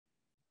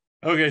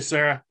Okay,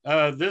 Sarah.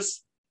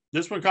 This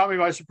one caught me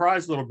by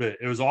surprise a little bit.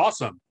 It was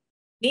awesome.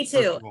 Me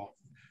First too. of all,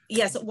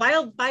 Yes,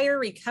 wildfire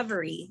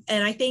recovery.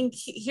 And I think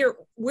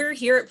we're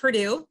here at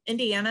Purdue,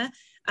 Indiana.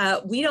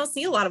 We don't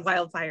see a lot of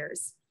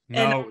wildfires.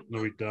 And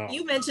no, we don't.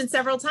 you mentioned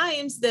several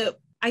times that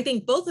I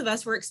think both of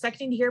us were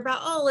expecting to hear about,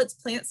 oh, let's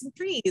plant some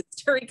trees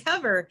to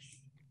recover.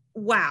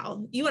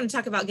 Wow. You want to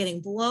talk about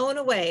getting blown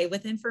away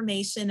with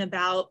information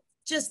about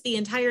just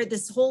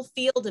this whole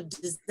field of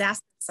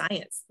disaster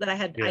science that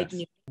I Yes.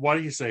 knew. What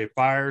do you say?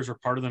 Fires are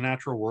part of the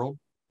natural world.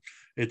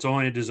 It's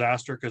only a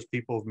disaster because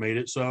people have made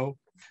it so.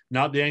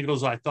 Not the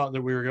angles I thought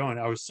that we were going.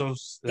 I Yes.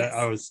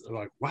 was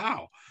like,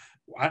 wow,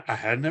 I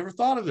had never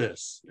thought of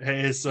this.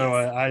 And so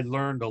Yes. I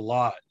learned a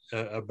lot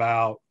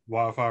about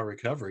wildfire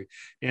recovery,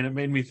 and it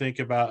made me think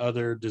about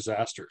other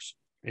disasters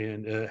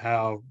and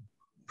how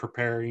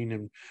preparing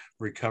and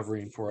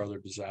recovering for other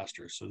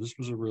disasters. So this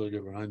was a really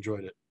good one. I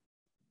enjoyed it.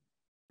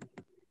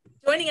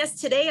 Joining us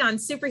today on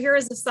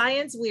Superheroes of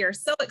Science, we are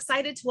so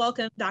excited to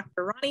welcome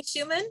Dr. Ronnie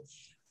Schumann.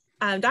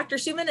 Dr.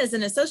 Schumann is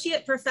an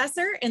associate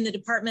professor in the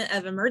Department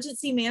of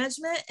Emergency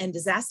Management and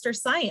Disaster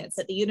Science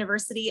at the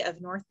University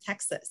of North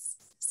Texas.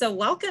 So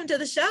welcome to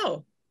the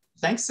show.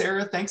 Thanks,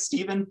 Sarah. Thanks,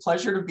 Stephen.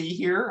 Pleasure to be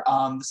here.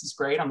 This is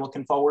great. I'm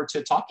looking forward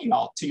to talking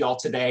to y'all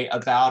today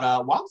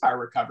about wildfire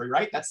recovery,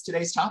 right? That's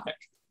today's topic.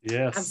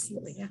 Yes.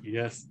 Absolutely. Yeah.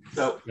 Yes.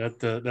 So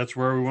that's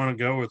where we want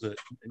to go with it.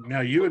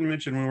 Now, you had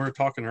mentioned when we were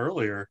talking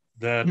earlier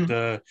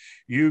that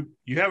you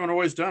haven't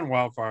always done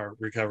wildfire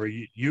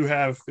recovery. You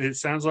have. It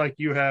sounds like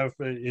you have.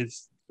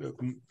 It's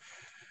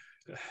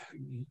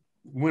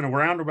went a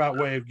roundabout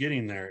way of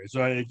getting there.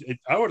 So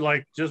I would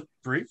like, just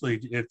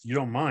briefly, if you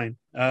don't mind,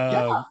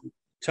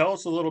 tell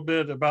us a little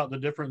bit about the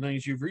different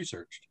things you've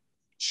researched.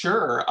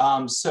 Sure.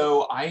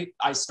 So I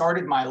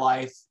started my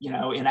life,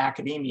 in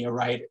academia,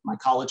 right? My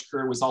college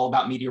career was all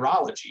about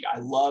meteorology. I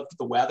loved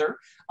the weather,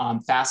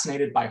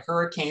 fascinated by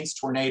hurricanes,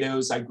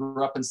 tornadoes. I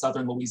grew up in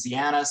Southern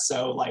Louisiana,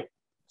 so like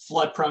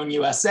flood-prone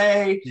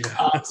USA.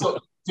 Yeah. So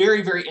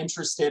very, very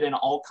interested in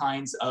all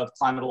kinds of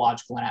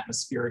climatological and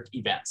atmospheric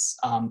events.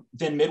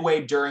 Then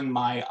midway during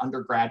my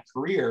undergrad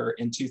career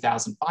in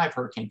 2005,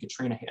 Hurricane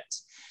Katrina hit.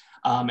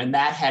 And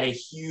that had a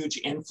huge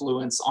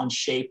influence on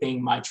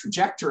shaping my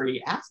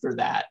trajectory after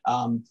that.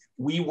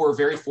 We were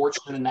very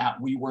fortunate in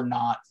that we were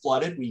not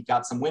flooded. We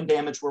got some wind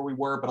damage where we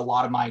were, but a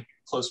lot of my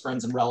close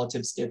friends and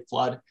relatives did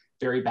flood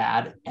very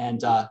bad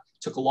and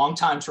took a long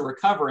time to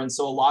recover. And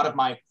so a lot of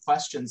my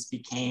questions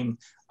became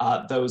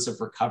those of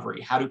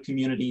recovery. How do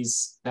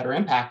communities that are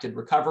impacted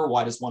recover?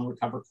 Why does one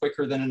recover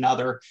quicker than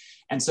another?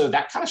 And so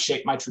that kind of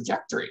shaped my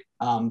trajectory.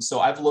 So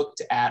I've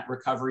looked at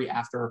recovery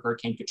after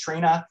Hurricane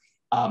Katrina,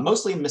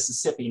 mostly in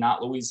Mississippi,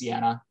 not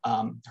Louisiana.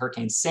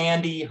 Hurricane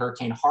Sandy,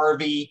 Hurricane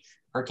Harvey,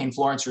 Hurricane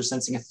Florence, you're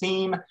sensing a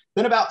theme.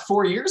 Then about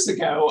 4 years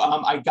ago,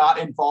 I got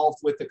involved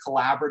with a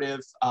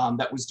collaborative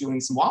that was doing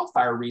some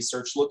wildfire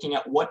research, looking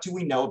at what do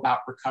we know about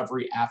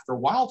recovery after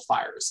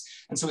wildfires.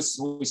 And so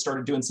we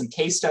started doing some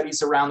case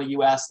studies around the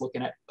US,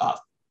 looking at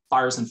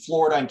fires in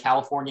Florida and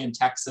California and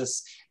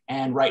Texas.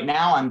 And right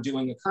now I'm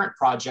doing a current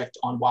project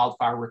on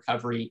wildfire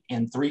recovery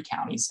in 3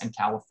 counties in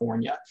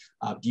California,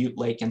 Butte,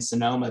 Lake, and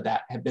Sonoma,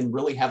 that have been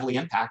really heavily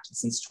impacted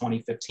since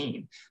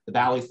 2015. The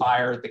Valley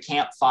Fire, the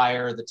Camp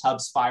Fire, the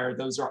Tubbs Fire,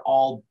 those are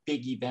all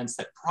big events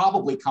that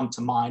probably come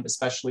to mind,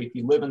 especially if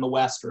you live in the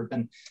West or have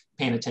been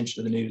paying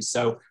attention to the news.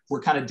 So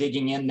we're kind of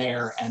digging in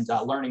there and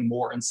learning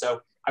more. And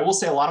so I will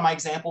say a lot of my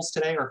examples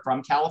today are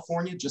from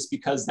California, just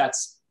because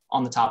that's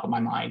on the top of my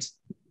mind.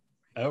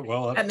 Oh,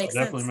 well, that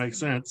definitely makes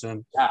sense.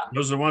 And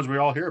those are the ones we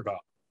all hear about.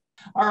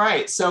 All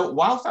right. So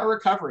wildfire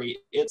recovery,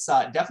 it's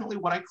definitely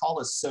what I call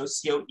a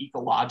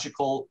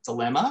socio-ecological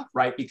dilemma,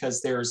 right?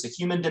 Because there's a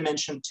human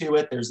dimension to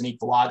it. There's an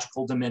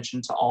ecological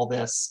dimension to all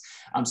this.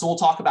 So we'll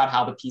talk about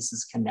how the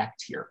pieces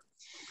connect here.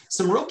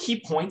 Some real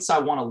key points I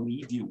want to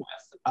leave you with.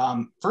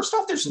 First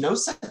off, there's no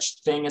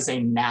such thing as a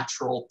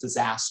natural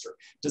disaster.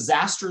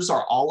 Disasters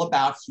are all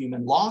about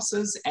human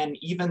losses, and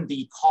even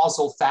the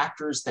causal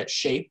factors that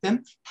shape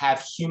them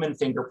have human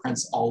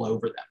fingerprints all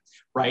over them,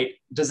 right?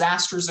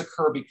 Disasters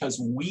occur because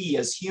we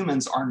as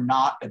humans are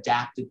not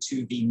adapted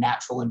to the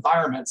natural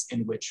environments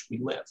in which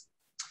we live.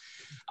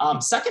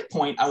 Second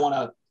point I want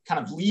to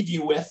kind of leave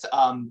you with,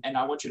 and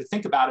I want you to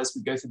think about as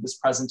we go through this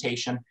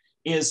presentation,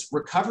 is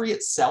recovery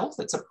itself.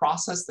 It's a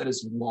process that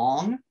is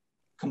long,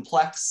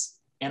 complex,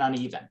 and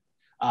uneven.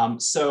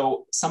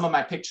 So some of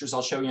my pictures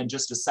I'll show you in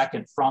just a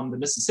second from the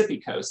Mississippi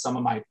coast, some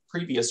of my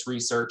previous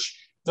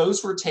research,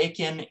 those were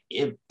taken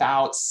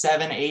about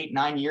 7, 8,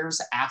 9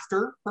 years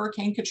after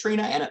Hurricane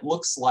Katrina, and it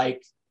looks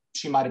like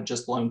she might have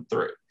just blown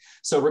through.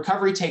 So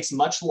recovery takes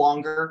much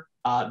longer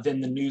than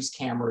the news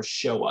cameras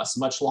show us,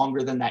 much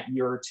longer than that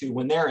year or two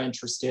when they're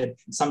interested.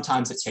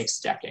 Sometimes it takes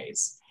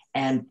decades.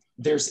 And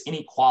there's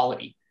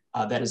inequality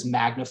that is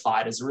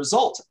magnified as a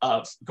result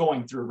of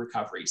going through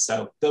recovery.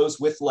 So those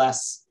with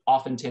less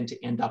often tend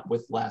to end up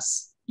with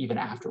less even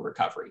after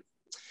recovery.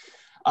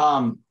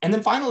 And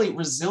then finally,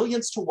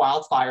 resilience to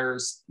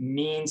wildfires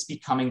means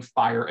becoming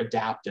fire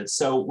adapted.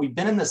 So we've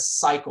been in this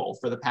cycle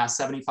for the past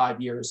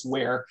 75 years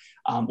where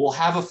we'll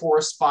have a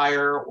forest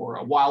fire or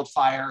a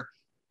wildfire.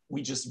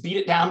 We just beat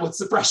it down with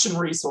suppression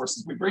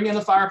resources. We bring in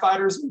the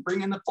firefighters, we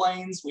bring in the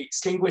planes, we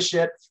extinguish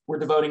it. We're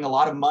devoting a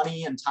lot of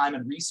money and time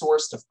and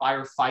resource to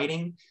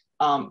firefighting.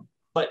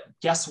 But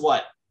guess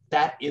what?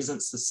 That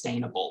isn't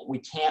sustainable. We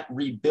can't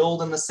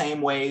rebuild in the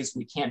same ways.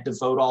 We can't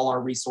devote all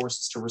our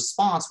resources to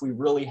response. We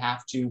really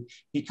have to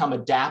become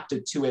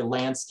adapted to a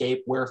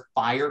landscape where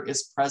fire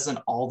is present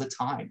all the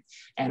time.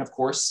 And of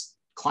course,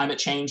 climate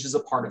change is a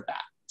part of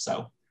that.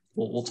 So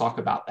we'll talk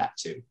about that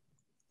too.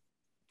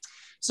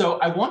 So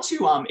I want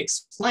to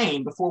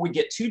explain, before we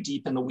get too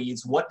deep in the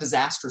weeds, what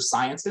disaster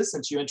science is,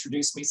 since you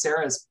introduced me,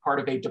 Sarah, as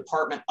part of a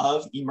Department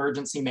of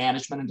Emergency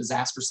Management and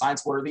Disaster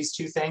Science. What are these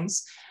two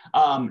things?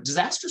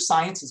 Disaster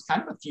science is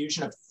kind of a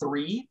fusion of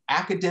three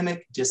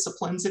academic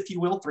disciplines, if you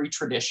will, three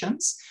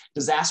traditions: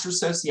 disaster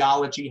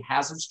sociology,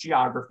 hazards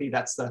geography,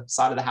 that's the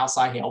side of the house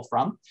I hail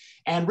from,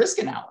 and risk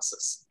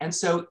analysis. And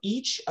so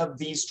each of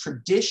these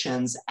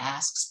traditions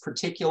asks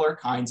particular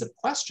kinds of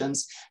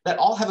questions that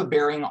all have a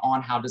bearing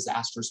on how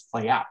disasters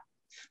play out.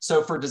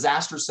 So for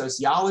disaster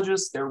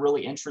sociologists, they're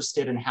really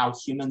interested in how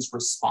humans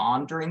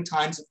respond during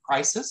times of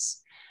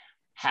crisis.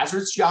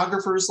 Hazards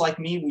geographers like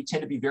me, we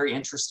tend to be very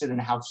interested in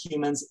how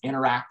humans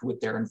interact with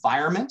their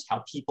environment,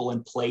 how people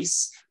in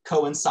place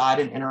coincide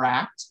and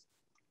interact.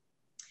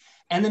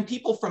 And then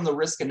people from the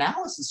risk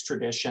analysis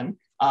tradition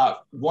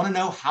want to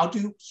know, how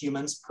do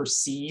humans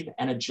perceive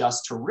and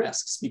adjust to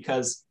risks?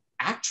 Because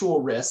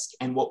actual risk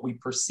and what we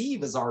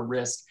perceive as our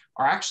risk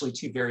are actually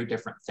two very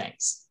different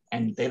things,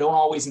 and they don't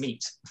always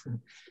meet.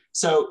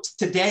 So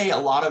today, a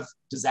lot of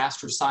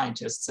disaster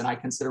scientists, and I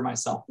consider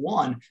myself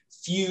one,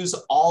 fuse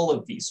all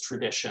of these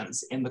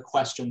traditions in the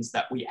questions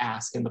that we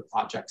ask in the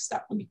projects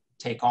that we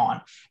take on.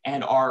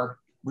 And our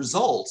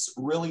results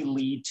really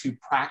lead to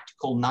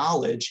practical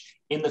knowledge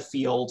in the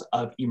field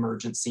of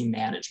emergency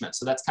management.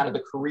 So that's kind of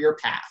the career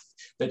path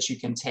that you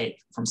can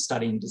take from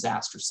studying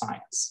disaster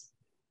science.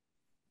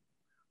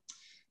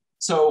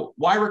 So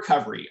why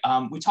recovery?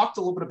 We talked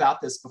a little bit about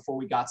this before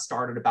we got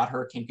started, about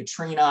Hurricane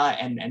Katrina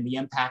and the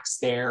impacts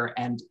there.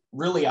 And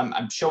really,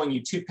 I'm showing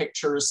you two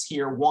pictures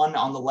here. One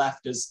on the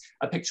left is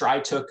a picture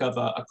I took of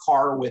a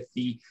car with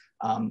the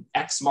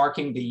X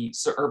marking, the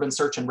urban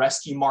search and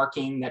rescue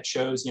marking that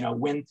shows,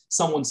 when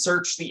someone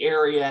searched the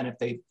area and if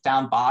they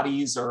found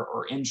bodies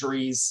or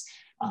injuries,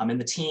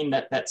 and the team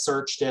that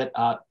searched it.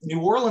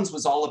 New Orleans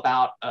was all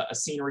about a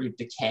scenery of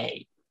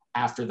decay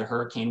after the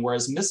hurricane,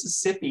 whereas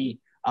Mississippi,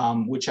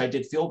 which I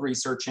did field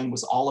research in,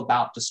 was all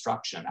about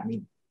destruction. I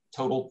mean,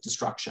 total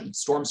destruction.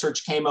 Storm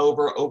surge came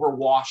over,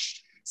 overwashed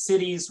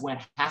cities,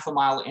 went half a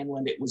mile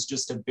inland. It was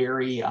just a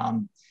very,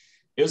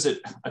 it was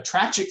a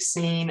tragic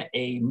scene,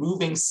 a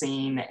moving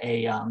scene,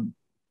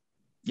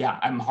 yeah,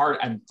 I'm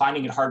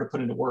finding it hard to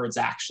put into words,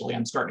 actually.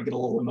 I'm starting to get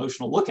a little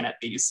emotional looking at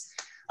these.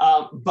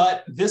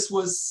 But this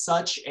was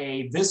such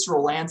a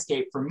visceral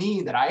landscape for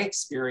me that I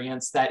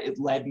experienced that it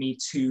led me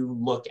to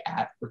look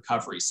at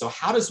recovery. So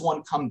how does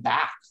one come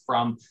back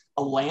from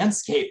a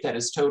landscape that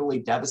is totally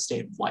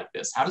devastated like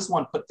this? How does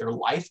one put their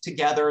life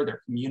together,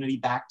 their community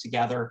back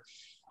together?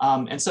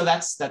 And so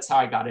that's how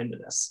I got into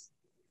this.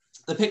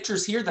 The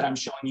pictures here that I'm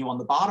showing you on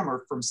the bottom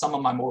are from some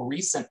of my more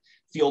recent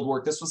field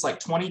work. This was like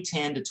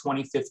 2010 to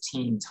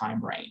 2015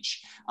 time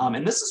range.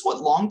 And this is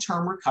what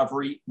long-term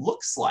recovery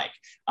looks like.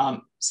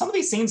 Some of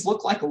these scenes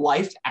look like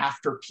life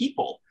after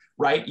people,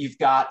 right? You've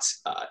got,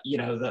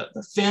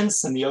 the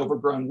fence and the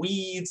overgrown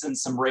weeds and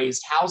some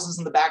raised houses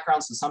in the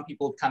background. So some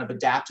people have kind of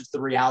adapted to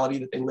the reality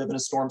that they live in a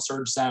storm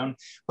surge zone,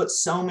 but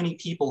so many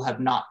people have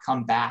not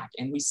come back.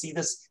 And we see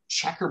this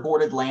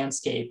checkerboarded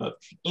landscape of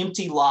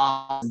empty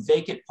lots, and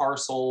vacant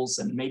parcels,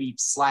 and maybe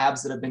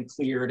slabs that have been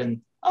cleared,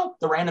 and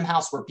the random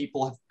house where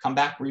people have come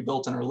back,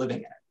 rebuilt, and are living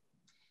in it.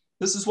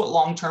 This is what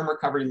long-term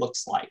recovery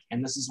looks like.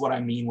 And this is what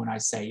I mean when I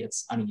say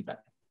it's uneven.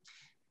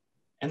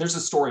 And there's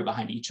a story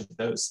behind each of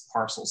those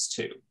parcels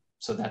too.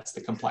 So that's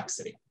the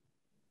complexity.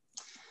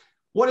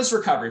 What is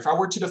recovery? If I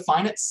were to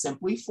define it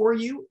simply for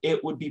you,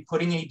 it would be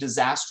putting a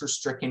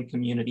disaster-stricken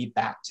community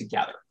back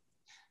together.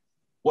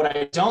 What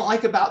I don't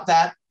like about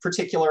that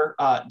particular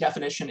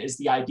definition is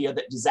the idea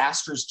that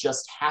disasters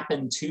just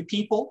happen to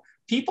people.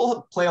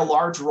 People play a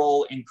large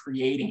role in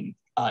creating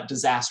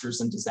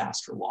disasters and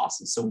disaster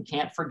losses. So we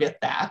can't forget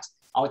that.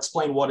 I'll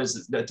explain what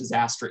a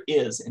disaster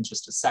is in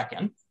just a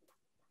second.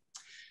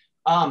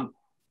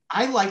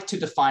 I like to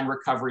define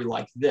recovery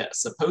like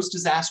this: a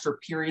post-disaster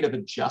period of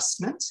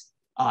adjustment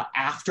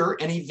after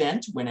an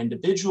event when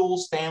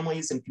individuals,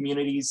 families, and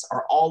communities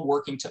are all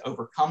working to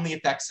overcome the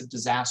effects of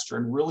disaster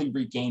and really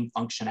regain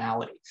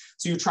functionality.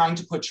 So you're trying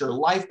to put your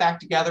life back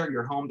together,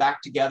 your home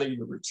back together,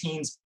 your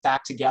routines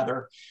back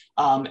together,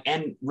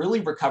 and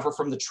really recover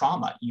from the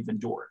trauma you've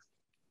endured.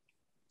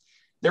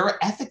 There are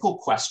ethical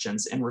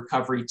questions in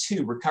recovery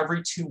too.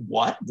 Recovery to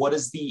what? What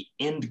is the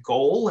end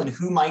goal, and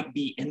who might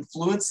be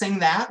influencing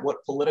that?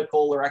 What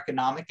political or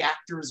economic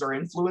actors are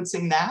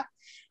influencing that?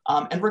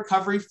 and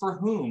recovery for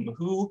whom?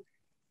 Who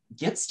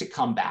gets to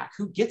come back?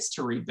 Who gets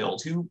to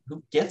rebuild? Who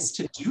gets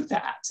to do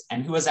that?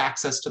 And who has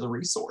access to the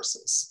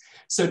resources?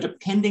 So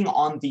depending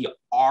on the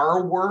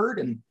R word,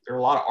 and there are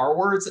a lot of R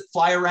words that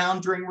fly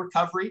around during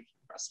recovery: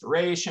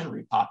 restoration,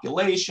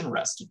 repopulation,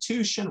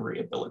 restitution,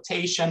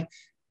 rehabilitation,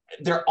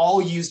 they're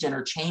all used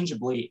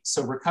interchangeably.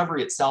 So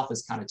recovery itself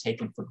is kind of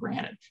taken for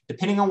granted.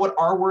 Depending on what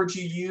R words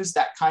you use,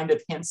 that kind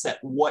of hints at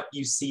what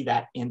you see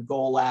that end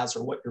goal as,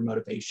 or what your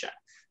motivation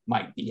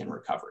might be in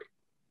recovery.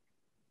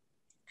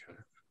 Okay.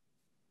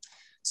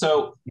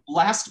 So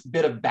last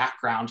bit of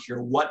background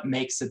here: what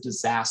makes a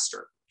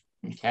disaster?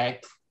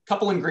 Okay,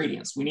 couple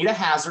ingredients. We need a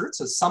hazard,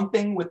 so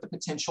something with the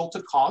potential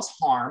to cause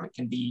harm. It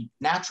can be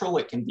natural,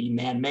 it can be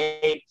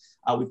man-made.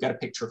 We've got a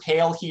picture of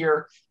hail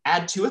here.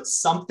 Add to it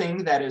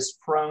something that is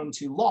prone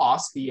to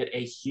loss, be it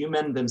a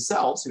human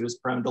themselves who is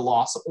prone to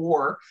loss,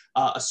 or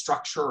a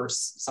structure or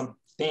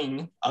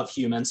something of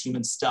humans,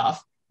 human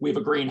stuff. We have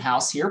a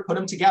greenhouse here. Put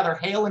them together.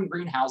 Hail and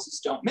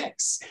greenhouses don't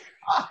mix.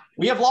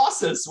 We have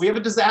losses. We have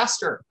a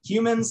disaster.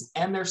 Humans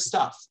and their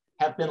stuff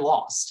have been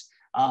lost.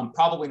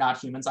 Probably not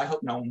humans. I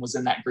hope no one was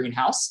in that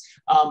greenhouse.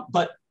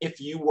 But if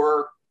you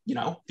were,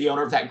 the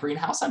owner of that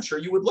greenhouse, I'm sure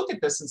you would look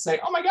at this and say,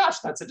 "Oh my gosh,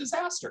 that's a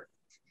disaster."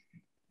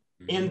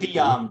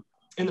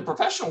 In the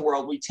professional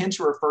world, we tend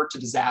to refer to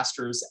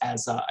disasters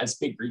as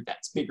bigger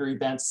events. Bigger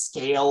events,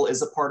 scale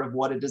is a part of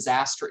what a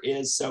disaster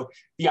is. So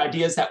the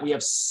idea is that we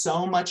have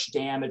so much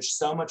damage,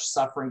 so much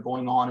suffering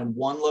going on in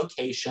one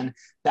location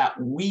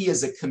that we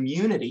as a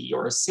community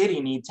or a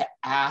city need to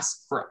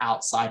ask for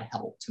outside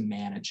help to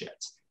manage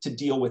it, to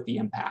deal with the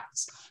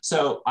impacts.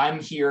 So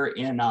I'm here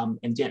in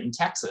Denton,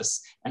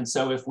 Texas. And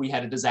so if we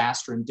had a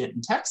disaster in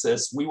Denton,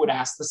 Texas, we would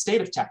ask the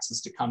state of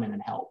Texas to come in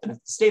and help. And if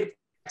the state of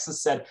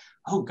Texas said,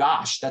 "Oh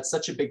gosh, that's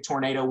such a big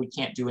tornado, we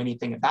can't do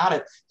anything about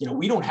it,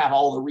 we don't have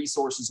all the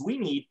resources we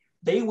need,"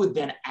 they would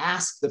then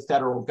ask the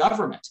federal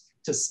government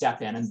to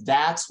step in. And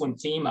that's when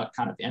FEMA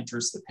kind of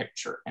enters the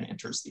picture and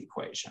enters the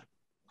equation.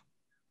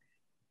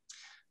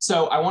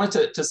 So I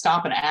wanted to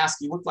stop and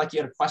ask, you looked like you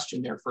had a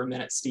question there for a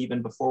minute,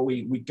 Stephen, before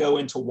we go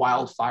into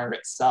wildfire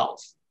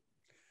itself.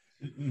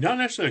 Not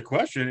necessarily a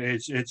question.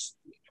 It's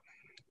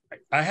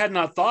I had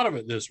not thought of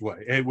it this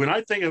way. And when I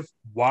think of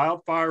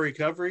wildfire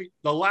recovery,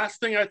 the last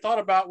thing I thought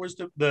about was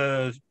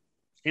the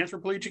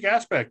anthropologic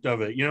aspect of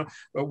it.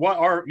 What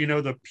are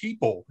the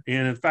people?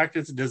 And in fact,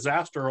 it's a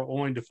disaster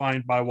only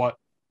defined by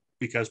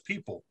because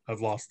people have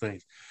lost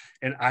things.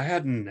 And I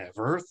had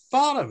never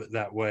thought of it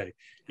that way.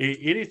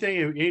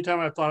 Anytime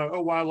I thought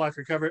of wildlife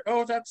recovery,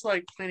 that's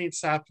like planting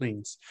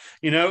saplings,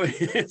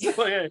 and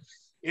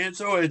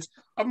so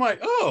I'm like,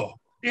 oh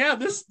yeah,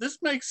 this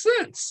makes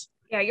sense.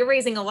 Yeah, you're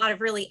raising a lot of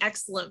really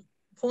excellent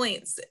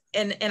points.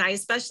 And I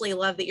especially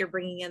love that you're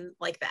bringing in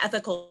like the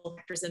ethical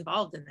factors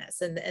involved in this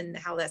and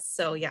how that's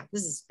so, yeah,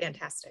 this is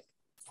fantastic.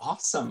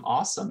 Awesome.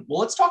 Well,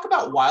 let's talk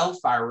about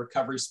wildfire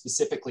recovery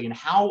specifically and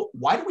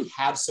why do we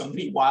have so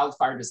many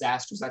wildfire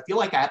disasters? I feel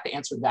like I have to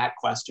answer that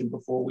question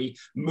before we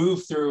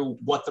move through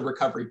what the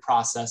recovery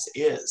process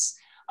is.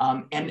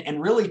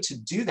 And really to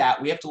do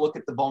that, we have to look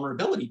at the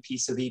vulnerability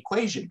piece of the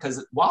equation,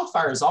 because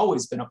wildfire has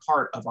always been a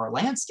part of our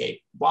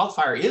landscape.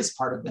 Wildfire is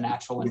part of the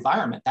natural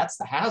environment. That's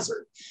the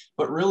hazard.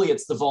 But really,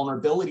 it's the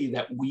vulnerability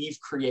that we've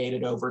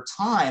created over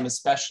time,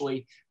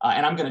 especially,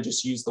 and I'm going to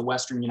just use the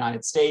Western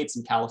United States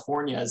and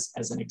California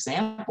as an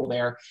example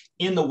there,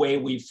 in the way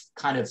we've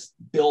kind of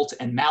built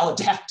and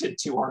maladapted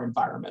to our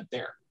environment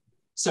there.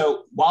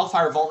 So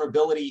wildfire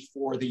vulnerability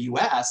for the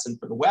US and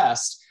for the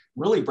West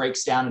really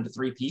breaks down into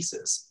three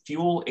pieces: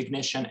 fuel,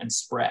 ignition, and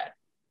spread.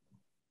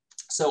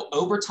 So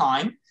over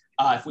time,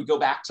 if we go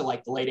back to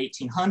like the late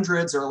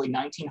 1800s, early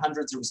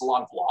 1900s, there was a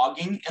lot of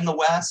logging in the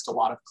West, a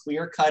lot of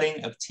clear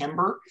cutting of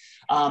timber.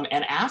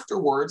 And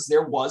afterwards,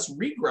 there was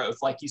regrowth,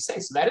 like you say.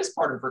 So that is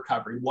part of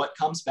recovery. What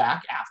comes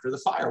back after the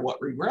fire?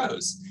 What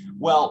regrows?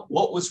 Well,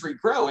 what was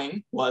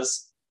regrowing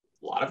was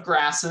a lot of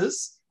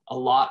grasses, a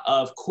lot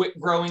of quick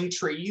growing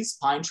trees,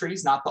 pine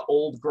trees, not the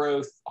old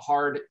growth,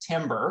 hard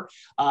timber.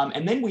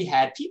 And then we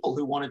had people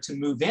who wanted to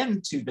move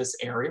into this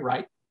area,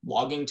 right?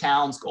 Logging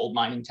towns, gold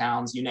mining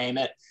towns, you name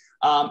it.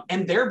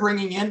 And they're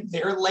bringing in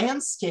their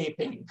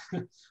landscaping,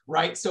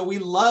 right? So we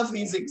love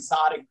these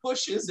exotic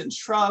bushes and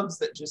shrubs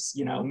that just,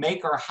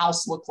 make our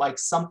house look like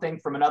something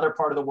from another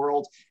part of the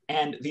world.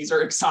 And these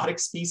are exotic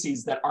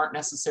species that aren't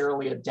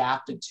necessarily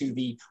adapted to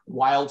the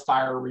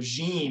wildfire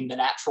regime, the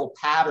natural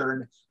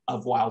pattern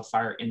of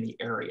wildfire in the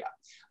area.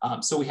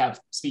 So we have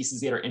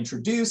species that are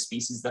introduced,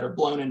 species that are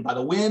blown in by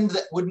the wind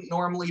that wouldn't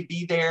normally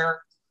be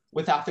there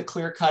without the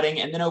clear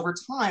cutting. And then over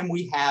time,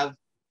 we have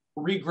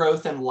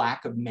regrowth and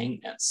lack of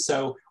maintenance.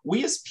 So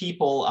we as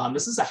people,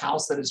 this is a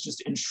house that is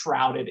just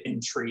enshrouded in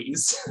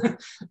trees.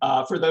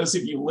 For those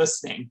of you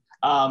listening,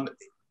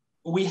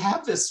 we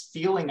have this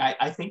feeling,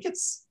 I think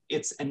it's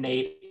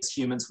innate as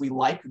humans. We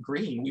like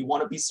green. We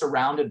want to be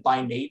surrounded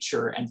by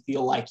nature and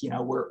feel like,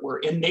 we're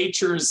in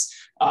nature's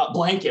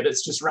blanket.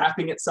 It's just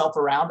wrapping itself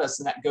around us.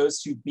 And that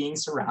goes to being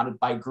surrounded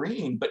by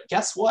green. But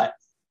guess what?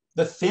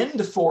 The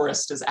thinned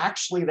forest is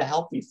actually the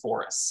healthy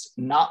forest,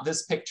 not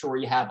this picture where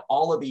you have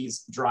all of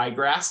these dry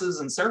grasses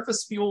and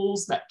surface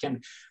fuels that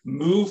can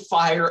move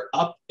fire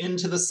up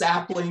into the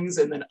saplings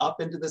and then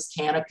up into this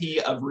canopy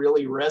of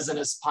really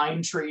resinous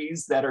pine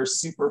trees that are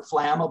super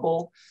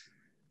flammable.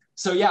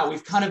 So yeah,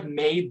 we've kind of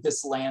made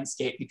this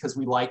landscape because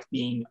we like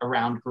being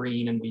around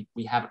green, and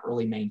we haven't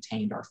really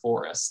maintained our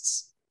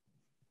forests.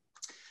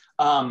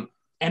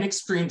 And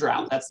extreme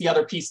drought, that's the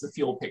other piece of the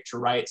field picture,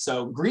 right?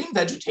 So green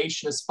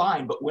vegetation is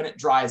fine, but when it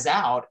dries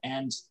out,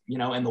 and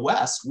in the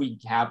West, we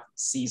have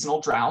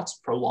seasonal droughts,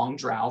 prolonged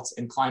droughts,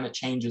 and climate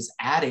change is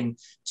adding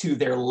to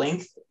their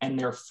length and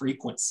their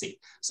frequency.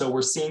 So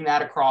we're seeing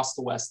that across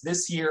the West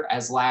this year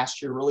as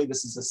last year. Really,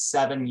 this is a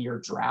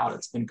 7-year drought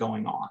that's been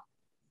going on.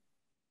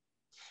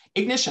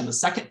 Ignition, the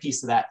second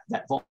piece of that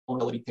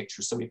vulnerability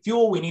picture. So we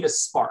fuel, we need a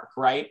spark,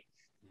 right?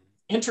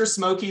 Enter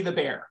Smokey the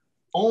bear.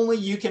 Only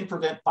you can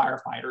prevent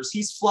firefighters.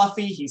 He's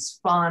fluffy, he's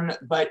fun,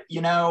 but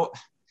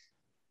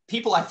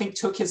people I think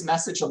took his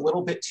message a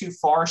little bit too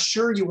far.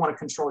 Sure, you want to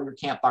control your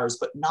campfires,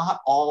 but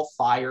not all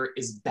fire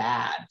is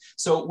bad.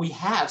 So we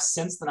have,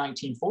 since the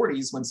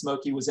 1940s, when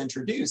Smokey was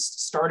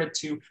introduced, started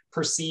to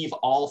perceive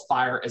all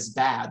fire as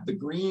bad. The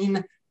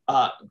green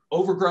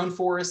overgrown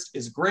forest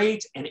is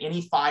great, and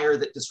any fire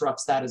that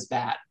disrupts that is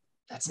bad.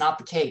 That's not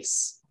the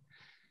case.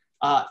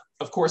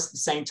 Of course, at the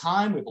same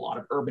time, we have a lot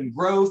of urban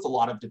growth, a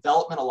lot of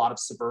development, a lot of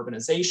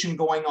suburbanization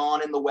going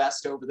on in the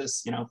West over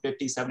this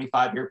 50,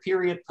 75-year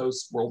period,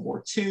 post-World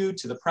War II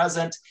to the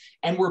present.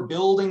 And we're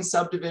building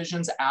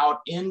subdivisions out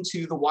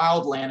into the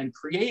wildland and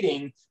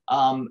creating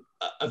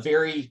a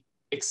very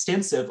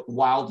extensive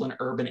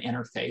wildland-urban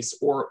interface,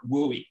 or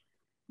WUI.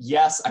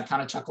 Yes, I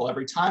kind of chuckle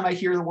every time I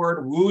hear the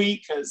word WUI,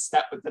 because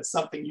that's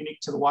something unique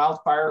to the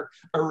wildfire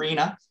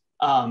arena,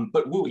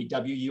 but WUI,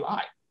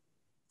 W-U-I.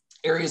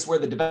 Areas where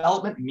the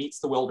development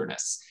meets the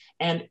wilderness.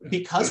 And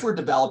because we're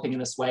developing in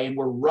this way and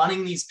we're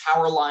running these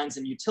power lines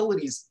and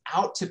utilities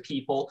out to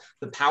people,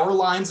 the power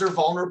lines are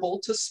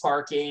vulnerable to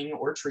sparking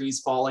or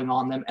trees falling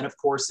on them. And of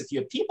course, if you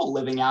have people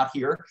living out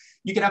here,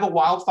 you can have a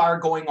wildfire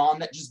going on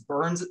that just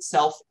burns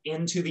itself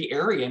into the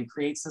area and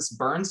creates this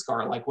burn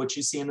scar, like what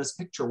you see in this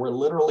picture, where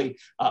literally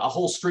a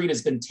whole street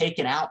has been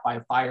taken out by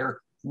a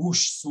fire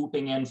whoosh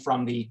swooping in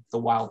from the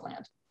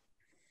wildland.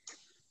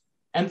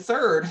 And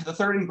the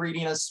third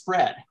ingredient is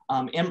spread,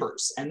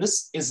 embers. And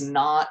this is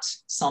not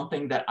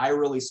something that I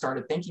really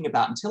started thinking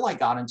about until I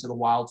got into the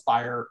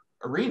wildfire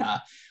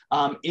arena,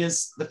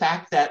 is the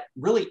fact that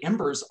really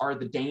embers are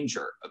the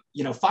danger.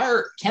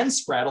 Fire can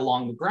spread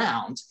along the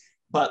ground,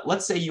 but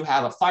let's say you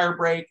have a fire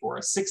break or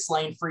a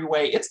 6-lane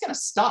freeway, it's gonna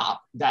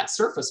stop that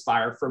surface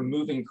fire from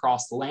moving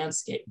across the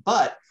landscape.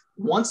 But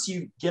once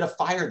you get a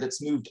fire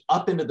that's moved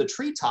up into the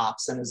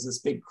treetops and is this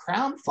big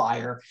crown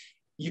fire,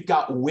 you've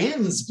got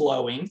winds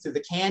blowing through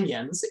the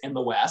canyons in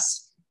the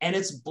West, and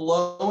it's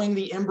blowing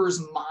the embers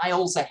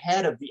miles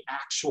ahead of the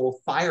actual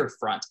fire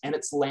front, and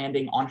it's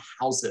landing on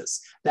houses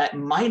that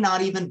might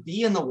not even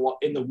be in the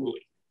WUI,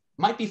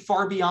 might be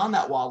far beyond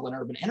that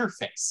wildland-urban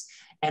interface.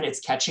 And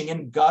it's catching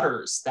in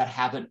gutters that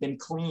haven't been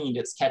cleaned.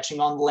 It's catching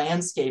on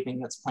landscaping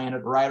that's planted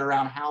right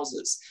around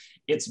houses.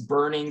 It's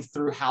burning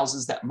through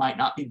houses that might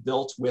not be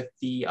built with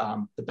the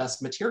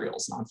best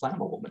materials,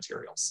 non-flammable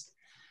materials.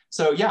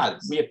 So yeah,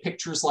 we have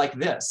pictures like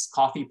this,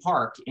 Coffee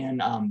Park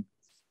in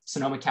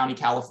Sonoma County,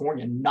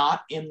 California,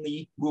 not in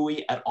the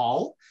WUI at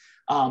all,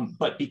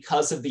 but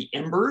because of the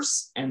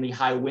embers and the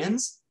high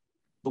winds,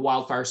 the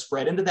wildfire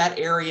spread into that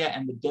area,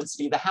 and the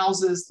density of the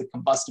houses, the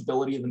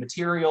combustibility of the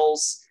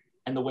materials,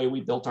 and the way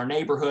we built our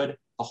neighborhood,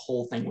 the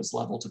whole thing was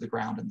leveled to the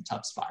ground in the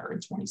Tubbs fire in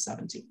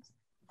 2017.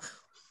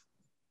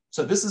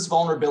 So this is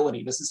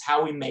vulnerability. This is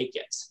how we make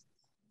it.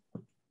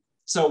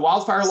 So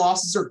wildfire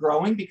losses are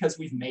growing because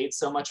we've made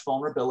so much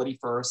vulnerability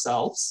for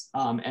ourselves.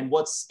 And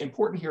what's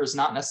important here is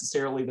not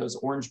necessarily those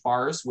orange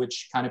bars,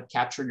 which kind of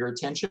capture your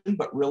attention,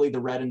 but really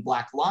the red and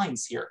black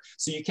lines here.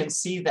 So you can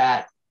see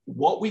that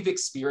what we've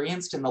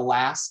experienced in the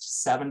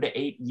last 7 to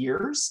 8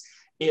 years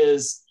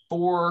is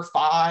 4,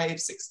 5,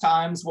 6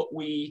 times what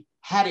we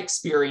had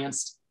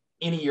experienced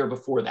in a year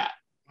before that,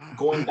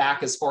 going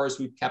back as far as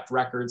we've kept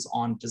records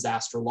on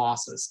disaster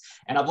losses.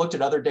 And I've looked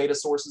at other data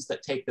sources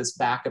that take this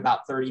back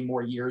about 30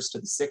 more years to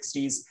the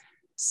 60s.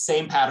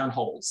 Same pattern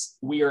holds.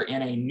 We are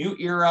in a new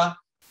era.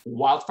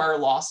 Wildfire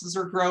losses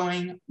are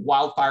growing.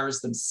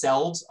 Wildfires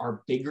themselves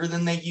are bigger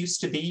than they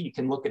used to be. You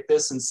can look at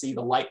this and see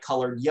the light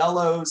colored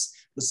yellows,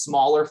 the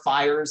smaller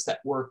fires that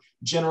were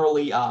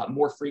generally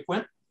more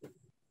frequent,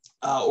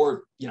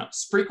 or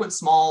frequent,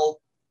 small,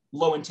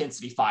 low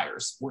intensity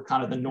fires were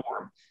kind of the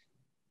norm.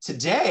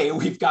 Today,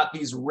 we've got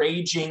these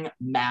raging,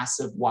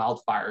 massive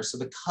wildfires. So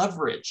the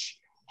coverage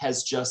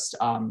has just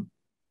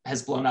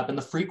has blown up, and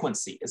the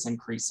frequency is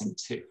increasing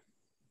too.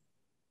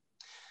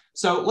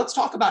 So let's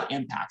talk about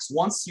impacts.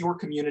 Once your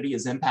community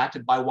is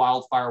impacted by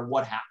wildfire,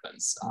 what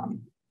happens?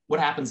 What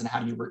happens and how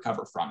do you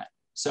recover from it?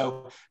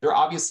 So there are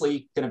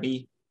obviously going to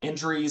be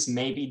injuries,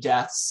 maybe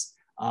deaths,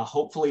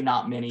 hopefully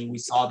not many. We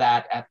saw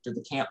that after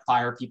the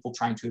campfire, people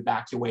trying to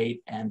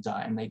evacuate and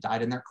they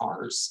died in their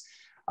cars.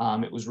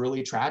 It was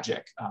really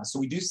tragic. So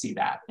we do see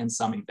that in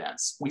some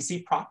events. We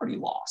see property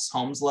loss,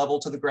 homes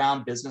leveled to the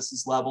ground,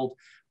 businesses leveled,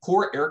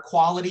 poor air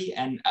quality.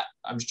 And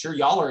I'm sure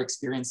y'all are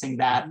experiencing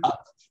that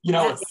up,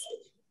 Yes.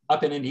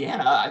 up in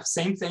Indiana.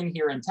 Same thing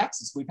here in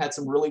Texas. We've had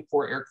some really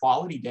poor air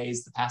quality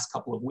days the past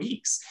couple of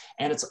weeks,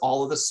 and it's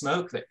all of the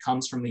smoke that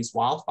comes from these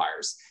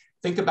wildfires.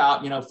 Think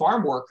about,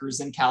 farm workers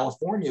in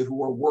California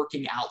who are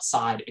working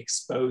outside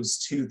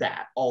exposed to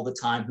that all the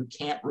time, who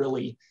can't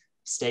really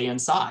stay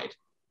inside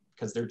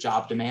because their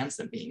job demands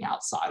them being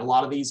outside. A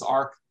lot of these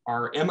are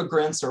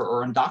immigrants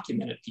or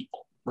undocumented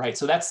people, right?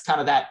 So that's kind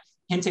of that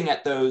hinting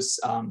at those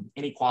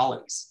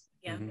inequalities.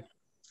 Yeah.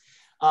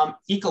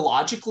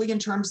 Ecologically, in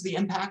terms of the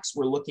impacts,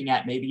 we're looking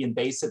at maybe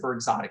invasive or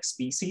exotic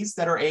species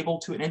that are able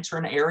to enter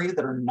an area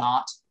that are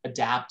not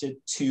adapted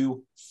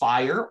to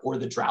fire or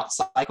the drought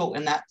cycle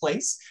in that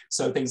place.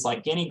 So things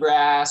like guinea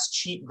grass,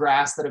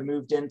 cheatgrass that have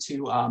moved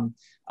into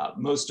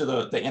most of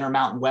the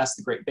Intermountain West.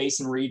 The Great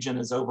Basin region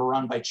is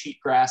overrun by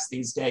cheatgrass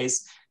these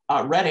days.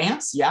 Red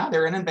ants, yeah,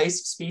 they're an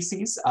invasive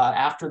species.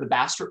 After the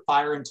Bastrop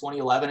Fire in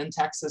 2011 in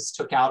Texas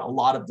took out a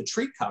lot of the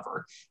tree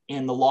cover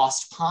in the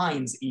Lost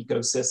Pines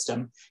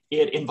ecosystem,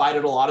 it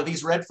invited a lot of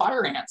these red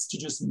fire ants to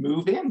just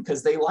move in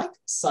because they like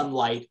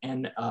sunlight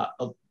and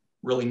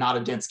really not a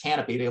dense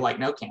canopy. They like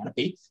no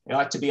canopy. They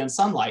like to be in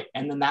sunlight.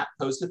 And then that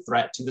posed a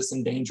threat to this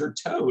endangered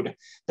toad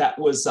that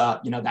was,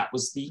 that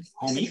was the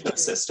home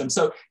ecosystem.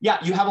 So yeah,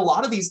 you have a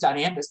lot of these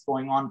dynamics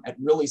going on at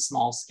really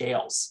small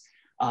scales.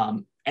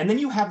 And then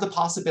you have the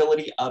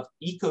possibility of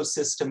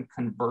ecosystem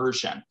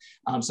conversion.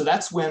 So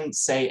that's when,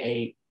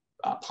 say,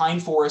 a pine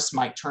forest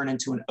might turn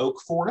into an oak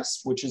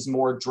forest, which is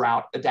more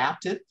drought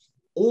adapted,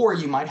 or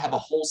you might have a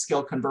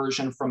whole-scale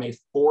conversion from a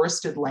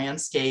forested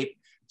landscape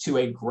to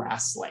a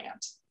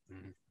grassland.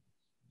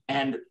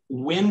 And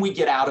when we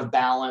get out of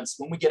balance,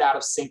 when we get out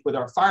of sync with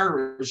our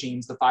fire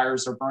regimes, the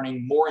fires are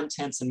burning more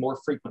intense and more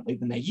frequently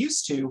than they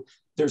used to,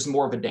 there's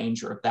more of a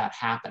danger of that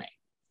happening.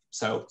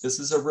 So this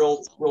is a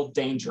real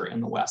danger in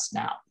the West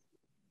now.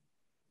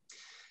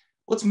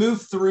 Let's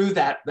move through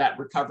that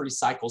recovery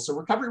cycle. So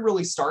recovery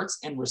really starts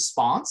in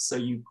response. So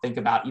you think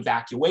about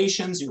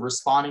evacuations, you're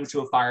responding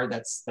to a fire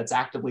that's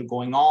actively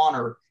going on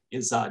or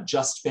is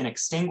just been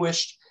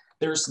extinguished.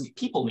 There's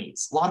people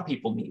needs, a lot of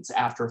people needs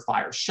after a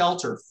fire: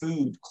 shelter,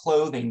 food,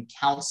 clothing,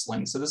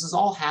 counseling. So this is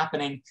all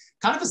happening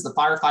kind of as the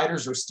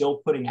firefighters are still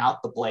putting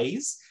out the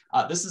blaze.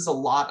 This is a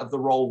lot of the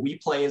role we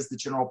play as the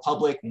general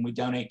public when we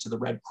donate to the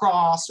Red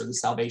Cross or the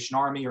Salvation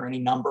Army or any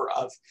number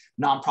of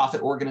nonprofit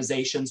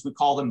organizations. We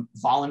call them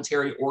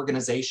voluntary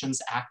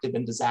organizations active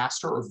in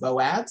disaster, or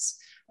VOADs.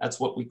 That's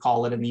what we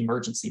call it in the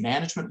emergency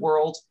management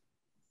world.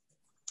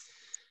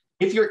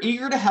 If you're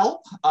eager to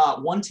help,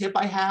 one tip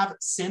I have: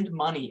 send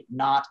money,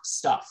 not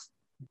stuff.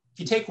 If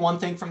you take one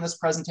thing from this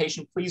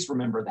presentation, please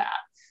remember that.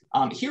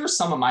 Here are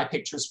some of my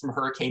pictures from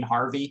Hurricane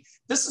Harvey.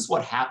 This is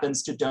what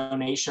happens to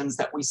donations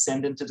that we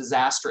send into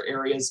disaster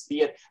areas,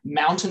 be it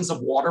mountains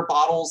of water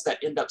bottles that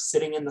end up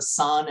sitting in the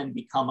sun and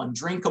become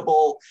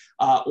undrinkable,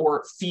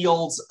 or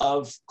fields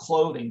of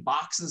clothing,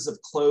 boxes of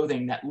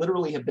clothing that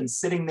literally have been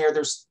sitting there.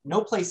 There's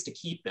no place to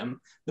keep them.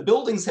 The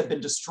buildings have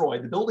been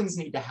destroyed. The buildings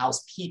need to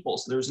house people,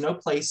 so there's no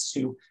place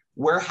to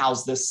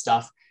warehouse this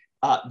stuff.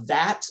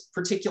 That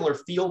particular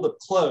field of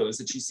clothes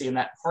that you see in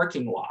that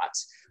parking lot,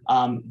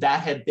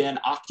 that had been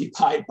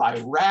occupied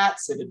by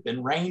rats. It had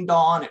been rained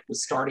on. It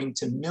was starting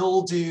to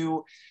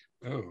mildew.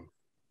 Oh.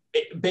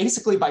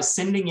 Basically, by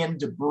sending in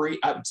debris,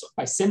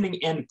 by sending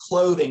in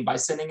clothing, by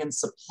sending in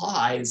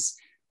supplies,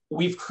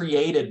 we've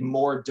created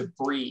more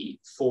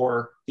debris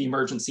for the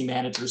emergency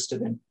managers to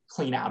then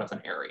clean out of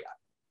an area.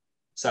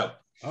 So.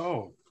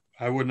 Oh.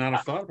 I would not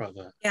have thought about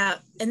that. Yeah,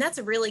 and that's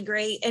a really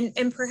great,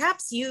 and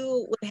perhaps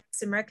you would have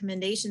some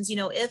recommendations,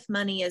 if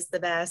money is the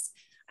best.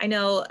 I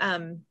know,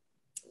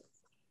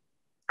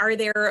 are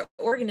there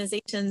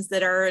organizations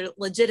that are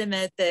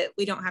legitimate that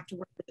we don't have to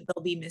worry that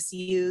they'll be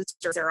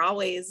misused, or is there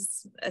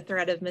always a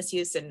threat of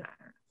misuse? And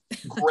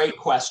Great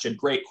question,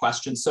 great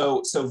question.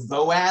 So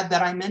VOAD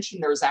that I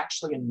mentioned, there's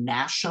actually a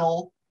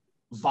national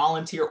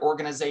volunteer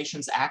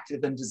organizations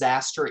active in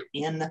disaster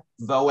in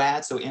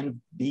VOAD, so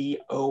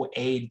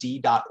nvoad.org.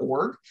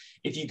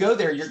 If you go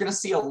there, you're going to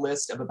see a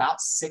list of about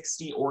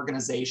 60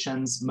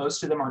 organizations.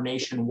 Most of them are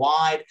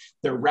nationwide.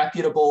 They're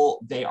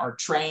reputable, they are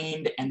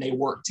trained, and they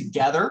work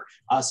together.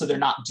 So they're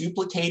not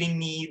duplicating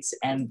needs.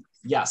 And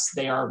yes,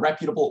 they are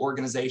reputable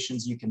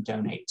organizations you can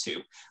donate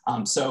to.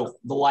 So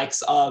the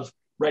likes of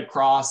Red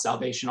Cross,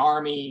 Salvation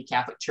Army,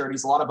 Catholic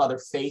Charities, a lot of other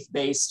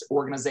faith-based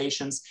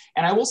organizations.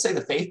 And I will say the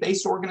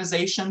faith-based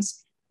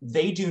organizations,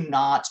 they do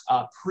not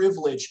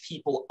privilege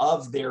people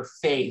of their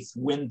faith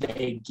when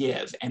they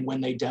give and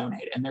when they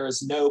donate. And there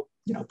is no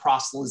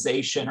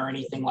proselytization or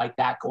anything like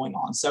that going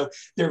on. So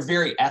they're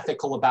very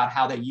ethical about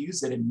how they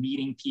use it and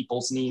meeting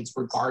people's needs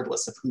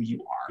regardless of who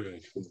you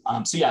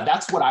are. So yeah,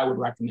 that's what I would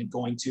recommend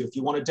going to. If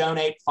you want to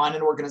donate, find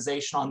an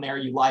organization on there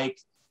you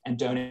like and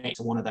donate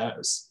to one of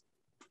those.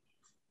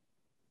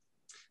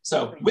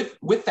 So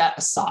with that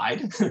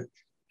aside,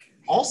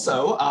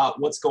 Also,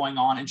 what's going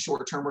on in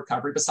short-term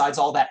recovery, besides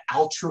all that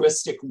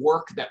altruistic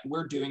work that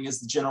we're doing as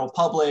the general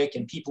public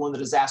and people in the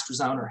disaster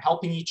zone are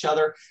helping each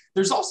other,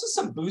 there's also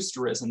some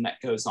boosterism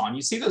that goes on.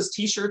 You see those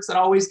t-shirts that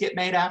always get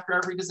made after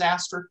every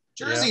disaster?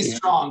 Jersey's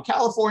strong,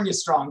 California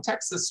strong,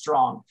 Texas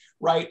strong,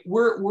 right?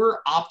 We're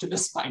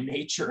optimists by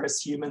nature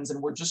as humans,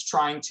 and we're just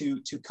trying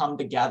to come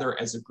together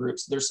as a group.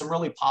 So there's some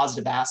really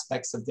positive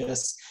aspects of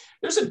this.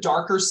 There's a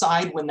darker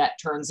side when that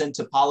turns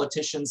into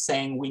politicians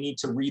saying we need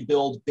to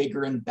rebuild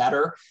bigger and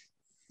better.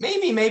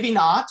 Maybe, maybe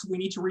not. We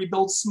need to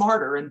rebuild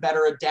smarter and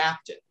better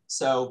adapted.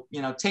 So,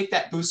 take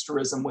that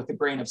boosterism with a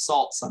grain of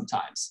salt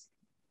sometimes.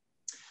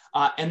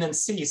 And then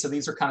C, so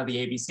these are kind of the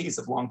ABCs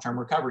of long-term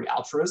recovery: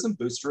 altruism,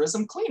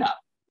 boosterism, cleanup.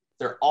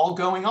 They're all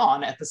going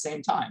on at the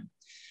same time.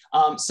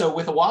 So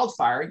with a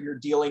wildfire, you're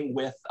dealing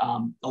with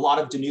a lot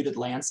of denuded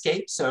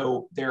landscape.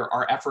 So there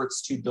are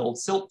efforts to build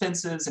silt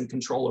fences and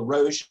control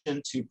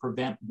erosion to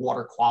prevent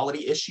water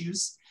quality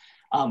issues.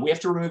 We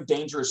have to remove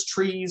dangerous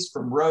trees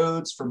from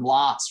roads, from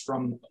lots,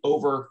 from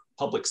over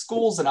public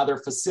schools and other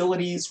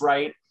facilities,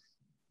 right?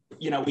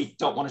 We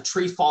don't want a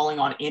tree falling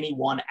on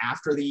anyone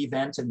after the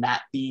event and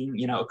that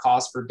being, a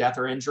cause for death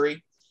or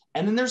injury.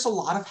 And then there's a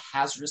lot of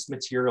hazardous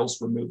materials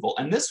removal.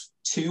 And this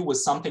too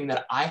was something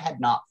that I had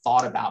not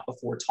thought about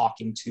before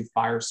talking to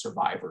fire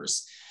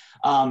survivors.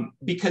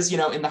 Because,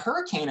 in the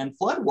hurricane and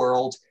flood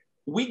world,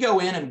 we go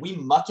in and we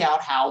muck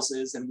out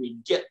houses and we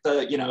get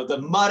the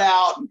mud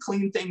out and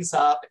clean things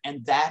up.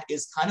 And that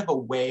is kind of a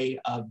way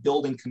of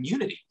building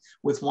community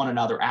with one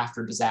another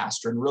after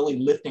disaster and really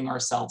lifting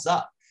ourselves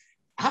up.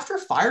 After a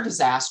fire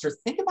disaster,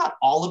 think about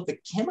all of the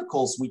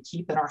chemicals we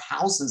keep in our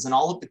houses and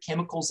all of the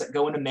chemicals that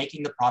go into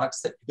making the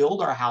products that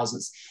build our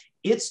houses.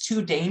 It's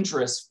too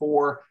dangerous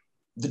for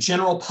the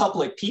general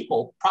public,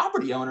 people,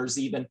 property owners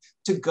even,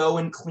 to go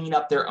and clean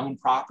up their own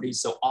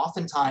properties. So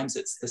oftentimes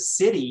it's the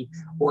city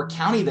or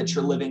county that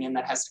you're living in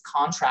that has to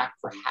contract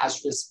for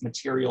hazardous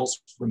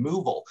materials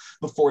removal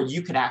before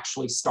you can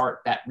actually start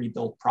that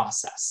rebuild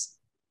process.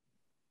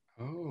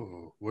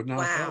 Oh, would not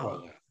have thought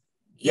about that.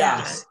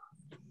 Yeah.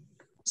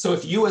 So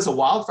if you as a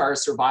wildfire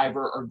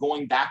survivor are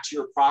going back to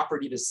your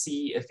property to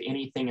see if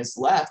anything is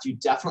left, you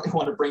definitely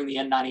want to bring the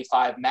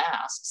N95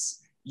 masks.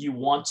 You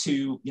want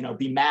to,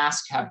 be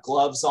masked, have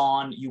gloves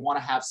on. You want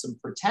to have some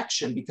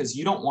protection because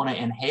you don't want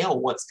to inhale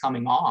what's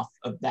coming off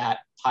of that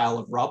pile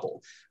of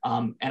rubble.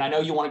 And I know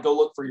you want to go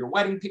look for your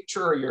wedding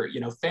picture or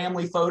your,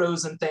 family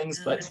photos and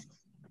things, but,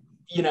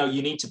 you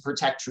need to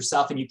protect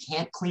yourself and you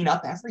can't clean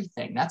up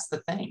everything. That's the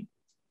thing.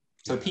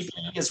 So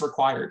PPE is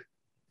required.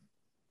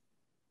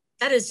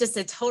 That is just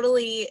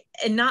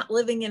and not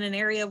living in an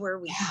area where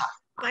we have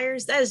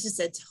fires, that is just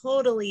a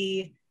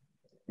totally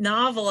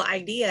novel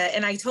idea.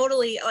 And I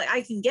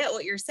can get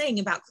what you're saying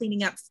about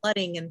cleaning up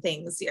flooding and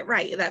things. Yeah,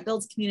 right. That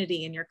builds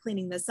community and you're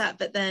cleaning this up.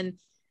 But then,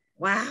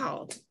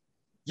 wow.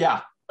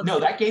 Yeah. No,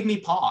 that gave me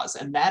pause.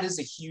 And that is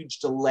a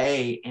huge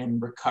delay in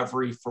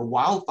recovery for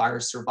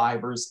wildfire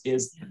survivors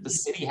is the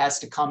city has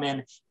to come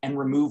in and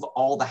remove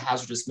all the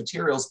hazardous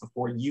materials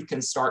before you can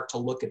start to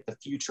look at the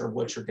future of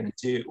what you're going to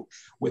do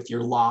with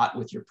your lot,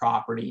 with your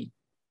property.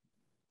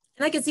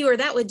 And I can see where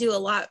that would do a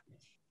lot,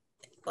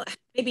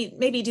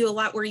 maybe do a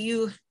lot where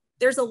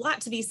there's a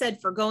lot to be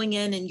said for going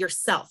in and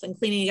yourself and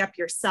cleaning up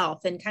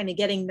yourself and kind of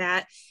getting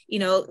that,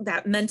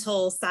 that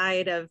mental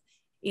side of,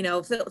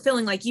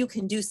 feeling like you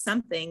can do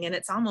something. And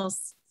it's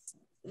almost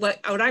what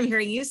I'm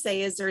hearing you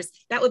say is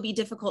that would be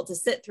difficult to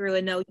sit through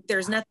and know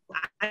there's nothing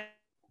I can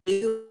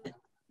do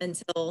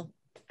until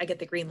I get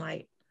the green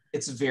light.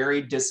 It's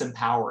very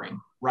disempowering,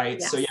 right?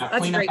 Yes, so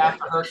cleanup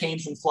after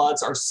hurricanes and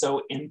floods are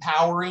so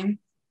empowering.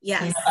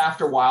 Yes. Cleanup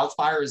after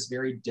wildfire is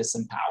very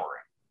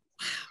disempowering.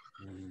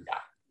 Wow. Yeah.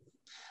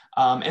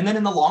 And then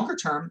in the longer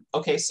term,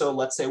 okay, so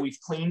let's say we've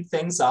cleaned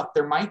things up.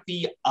 There might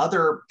be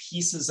other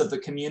pieces of the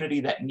community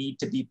that need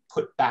to be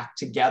put back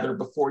together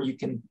before you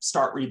can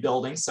start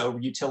rebuilding. So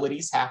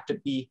utilities have to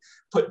be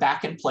put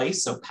back in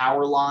place. So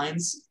power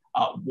lines,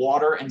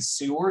 water and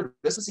sewer.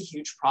 This is a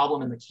huge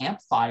problem in the Camp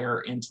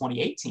Fire in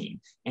 2018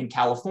 in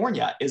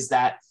California, is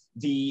that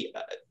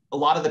a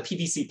lot of the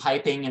PVC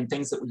piping and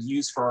things that we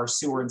use for our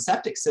sewer and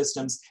septic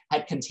systems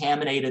had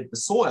contaminated the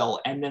soil,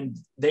 and then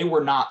they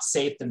were not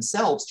safe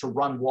themselves to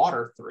run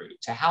water through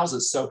to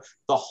houses. So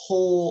the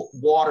whole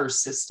water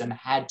system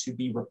had to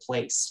be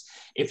replaced.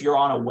 If you're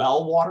on a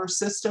well water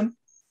system,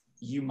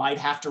 you might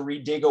have to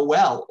redig a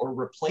well or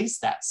replace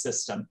that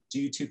system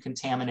due to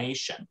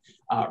contamination,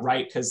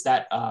 right? Because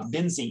that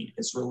benzene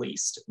is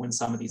released when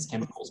some of these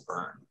chemicals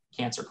burn,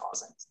 cancer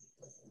causing.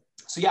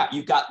 So yeah,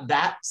 you've got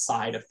that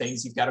side of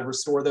things. You've got to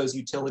restore those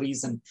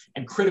utilities and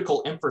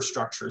critical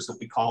infrastructures, that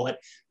we call it.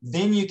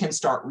 Then you can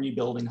start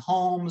rebuilding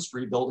homes,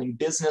 rebuilding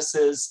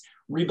businesses,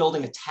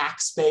 rebuilding a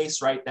tax base,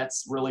 right?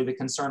 That's really the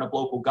concern of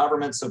local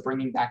government. So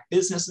bringing back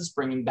businesses,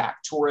 bringing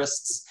back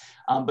tourists,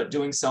 but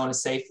doing so in a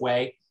safe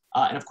way.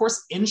 And of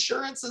course,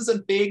 insurance is a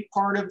big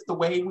part of the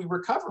way we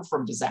recover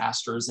from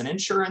disasters. And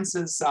insurance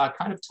is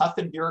kind of tough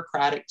and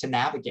bureaucratic to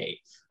navigate.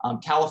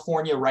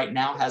 California right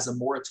now has a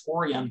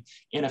moratorium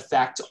in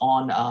effect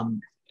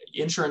on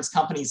insurance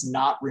companies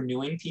not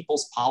renewing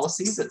people's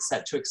policies. It's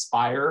set to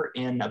expire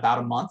in about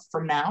a month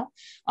from now.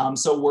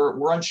 So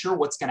we're unsure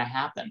what's going to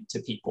happen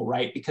to people,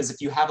 right? Because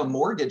if you have a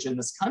mortgage in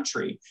this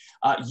country,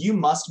 you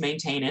must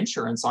maintain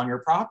insurance on your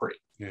property.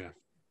 Yeah.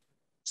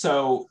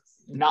 So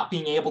not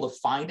being able to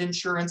find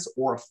insurance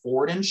or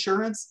afford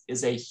insurance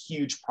is a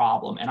huge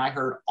problem. And I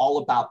heard all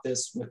about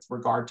this with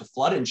regard to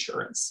flood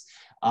insurance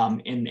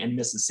in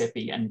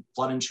Mississippi, and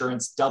flood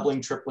insurance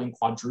doubling, tripling,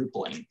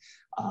 quadrupling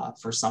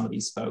for some of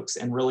these folks.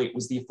 And really it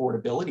was the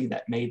affordability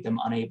that made them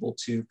unable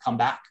to come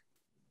back.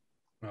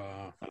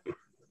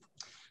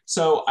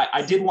 So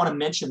I did want to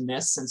mention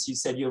this, since you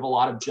said you have a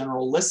lot of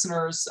general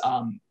listeners,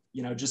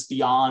 just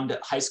beyond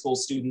high school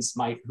students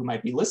who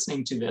might be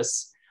listening to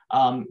this.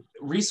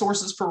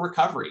 Resources for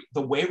recovery.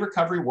 The way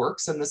recovery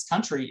works in this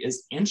country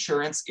is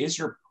insurance is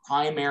your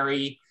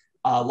primary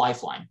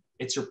lifeline.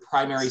 It's your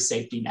primary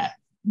safety net.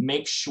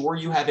 Make sure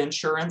you have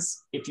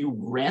insurance. If you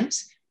rent,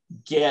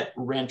 get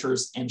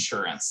renter's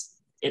insurance.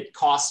 It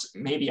costs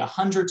maybe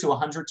 $100 to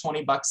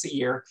 $120 a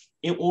year.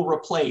 It will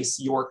replace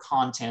your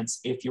contents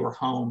if your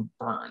home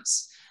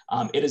burns.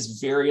 It is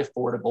very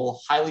affordable.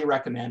 Highly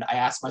recommend. I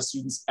ask my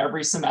students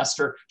every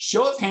semester,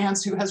 show of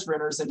hands, who has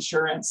renter's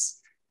insurance?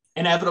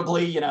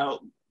 Inevitably,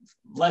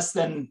 less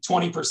than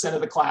 20%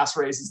 of the class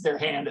raises their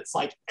hand. It's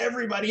like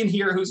everybody in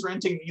here who's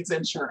renting needs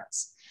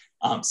insurance.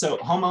 So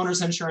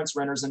homeowners insurance,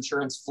 renters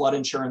insurance, flood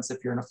insurance if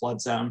you're in a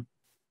flood zone.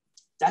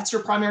 That's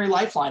your primary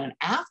lifeline. And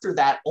after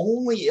that,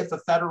 only if a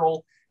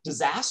federal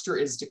disaster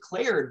is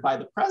declared by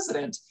the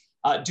president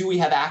do we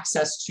have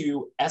access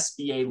to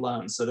SBA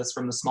loans. So that's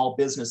from the Small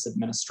Business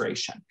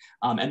Administration.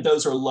 And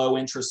those are low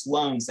interest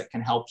loans that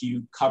can help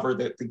you cover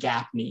the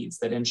gap needs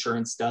that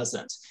insurance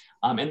doesn't.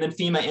 And then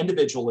FEMA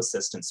individual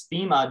assistance.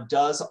 FEMA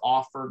does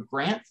offer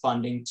grant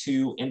funding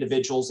to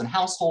individuals and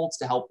households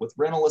to help with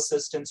rental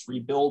assistance,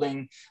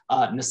 rebuilding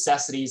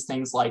necessities,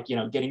 things like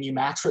getting you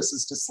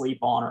mattresses to sleep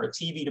on or a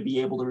TV to be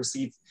able to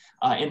receive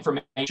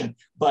information.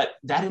 But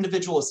that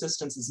individual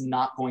assistance is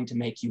not going to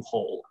make you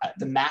whole.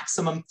 The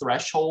maximum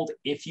threshold,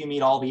 if you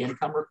meet all the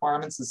income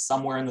requirements, is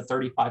somewhere in the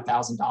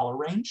 $35,000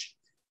 range.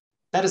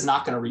 That is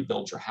not going to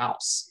rebuild your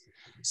house.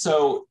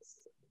 So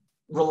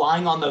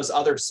relying on those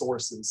other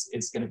sources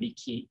is going to be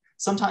key.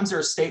 Sometimes there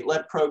are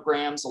state-led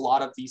programs. A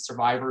lot of the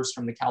survivors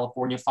from the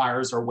California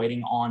fires are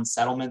waiting on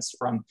settlements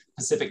from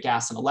Pacific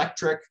Gas and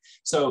Electric.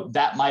 So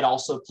that might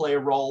also play a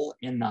role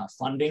in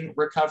funding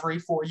recovery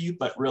for you,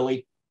 but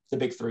really the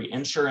big three: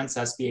 insurance,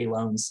 SBA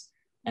loans,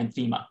 and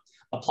FEMA.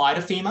 Apply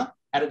to FEMA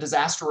at a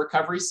disaster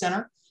recovery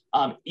center.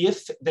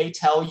 If they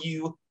tell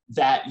you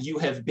that you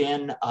have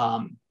been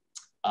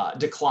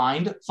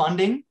declined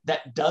funding,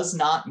 that does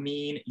not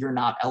mean you're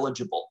not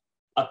eligible.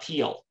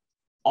 Appeal.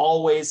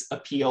 Always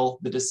appeal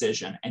the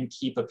decision and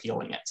keep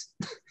appealing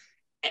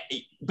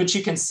it. But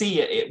you can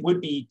see it would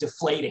be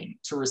deflating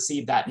to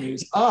receive that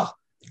news. Oh,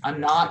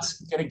 I'm not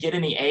going to get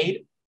any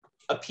aid.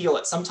 Appeal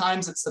it.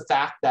 Sometimes it's the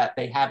fact that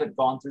they haven't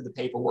gone through the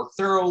paperwork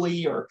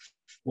thoroughly, or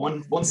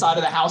one side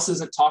of the house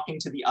isn't talking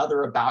to the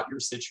other about your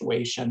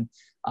situation.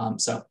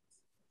 So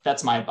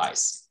that's my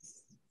advice.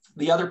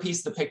 The other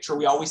piece of the picture,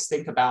 we always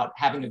think about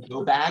having a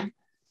go bag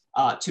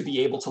to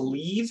be able to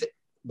leave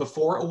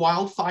before a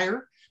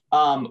wildfire.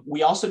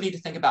 We also need to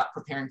think about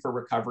preparing for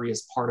recovery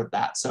as part of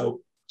that.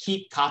 So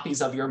keep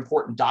copies of your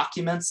important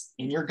documents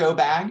in your go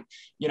bag,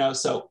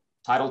 so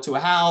title to a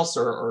house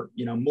or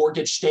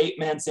mortgage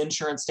statements,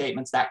 insurance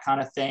statements, that kind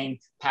of thing,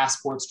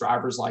 passports,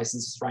 driver's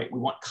licenses, right? We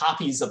want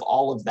copies of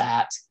all of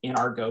that in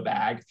our go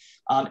bag.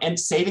 And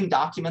saving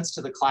documents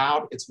to the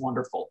cloud, it's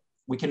wonderful.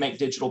 We can make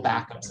digital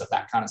backups of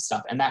that kind of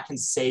stuff, and that can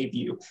save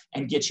you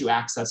and get you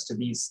access to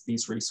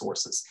these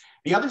resources.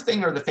 The other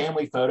thing are the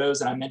family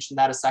photos, and I mentioned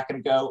that a second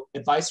ago.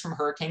 Advice from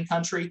hurricane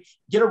country: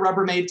 get a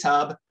Rubbermaid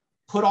tub,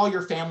 put all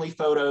your family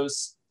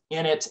photos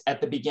in it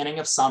at the beginning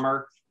of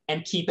summer,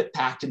 and keep it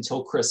packed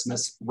until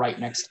Christmas right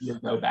next to your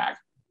go bag.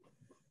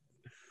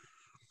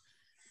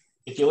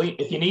 If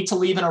you need to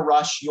leave in a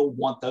rush, you'll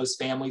want those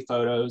family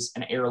photos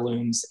and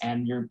heirlooms,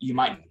 and you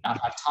might not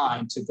have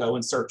time to go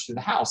and search through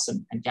the house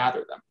and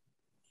gather them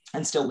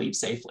and still leave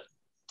safely.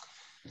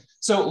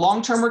 So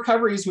long-term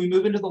recovery, as we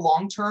move into the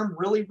long-term,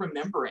 really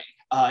remembering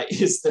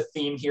is the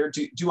theme here.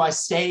 Do I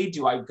stay?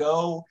 Do I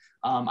go?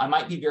 I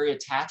might be very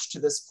attached to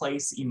this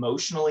place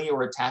emotionally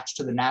or attached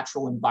to the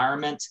natural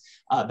environment.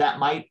 That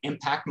might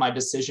impact my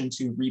decision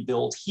to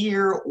rebuild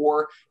here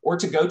or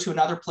to go to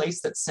another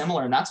place that's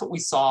similar. And that's what we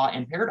saw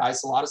in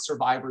Paradise. A lot of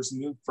survivors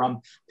moved from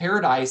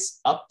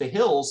Paradise up the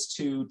hills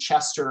to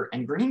Chester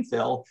and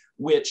Greenville,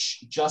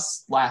 which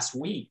just last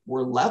week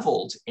were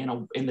leveled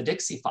in the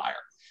Dixie Fire.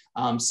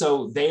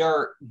 So they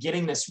are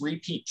getting this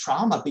repeat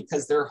trauma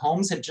because their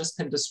homes had just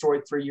been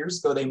destroyed 3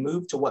 years ago. They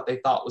moved to what they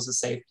thought was a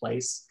safe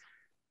place.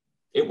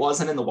 It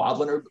wasn't in the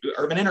wildland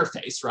urban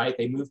interface, right?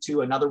 They moved to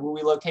another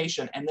WUI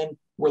location and then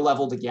were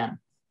leveled again.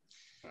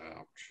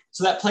 Ouch.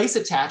 So that place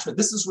attachment,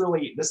 this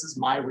is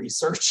my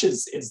research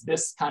is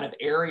this kind of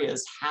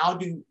areas. How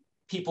do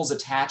people's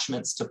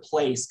attachments to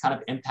place kind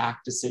of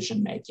impact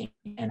decision-making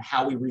and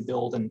how we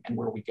rebuild and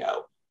where we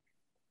go?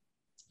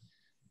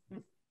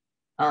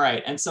 All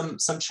right, and some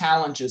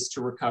challenges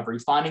to recovery.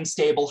 Finding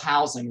stable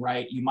housing,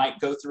 right? You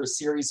might go through a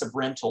series of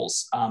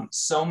rentals.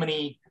 So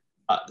many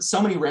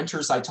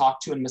renters I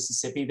talked to in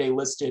Mississippi, they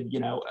listed,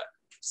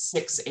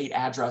 6, 8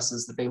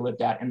 addresses that they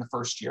lived at in the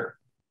first year.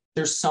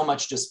 There's so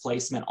much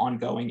displacement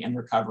ongoing in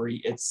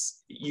recovery.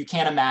 You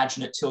can't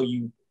imagine it till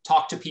you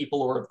talk to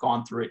people or have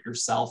gone through it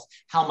yourself,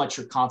 how much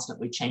you're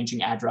constantly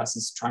changing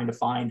addresses, trying to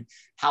find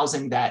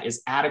housing that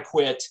is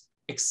adequate,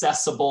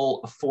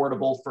 accessible,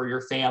 affordable for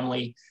your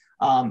family.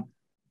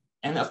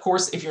 And of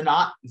course, if you're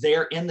not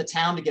there in the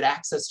town to get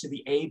access to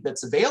the aid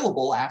that's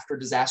available after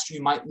disaster,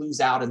 you might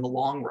lose out in the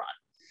long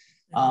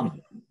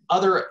run.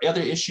 Other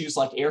issues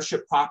like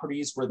airship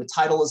properties where the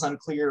title is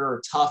unclear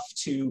or tough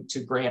to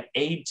grant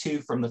aid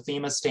to from the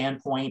FEMA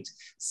standpoint,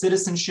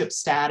 citizenship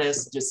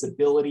status,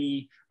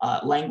 disability,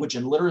 language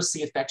and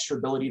literacy affects your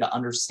ability to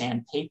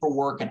understand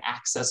paperwork and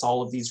access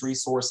all of these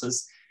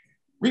resources.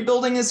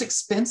 Rebuilding is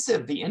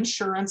expensive. The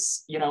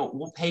insurance,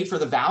 will pay for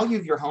the value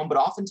of your home, but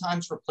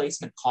oftentimes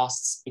replacement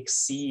costs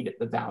exceed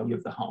the value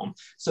of the home.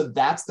 So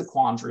that's the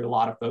quandary a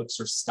lot of folks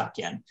are stuck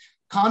in.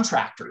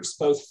 Contractors,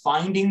 both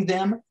finding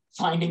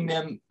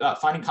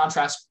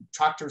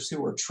contractors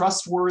who are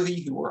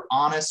trustworthy, who are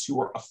honest, who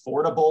are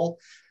affordable.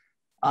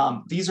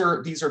 These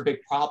are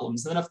big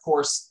problems. And then of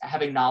course,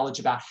 having knowledge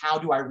about how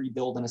do I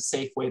rebuild in a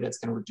safe way that's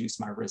going to reduce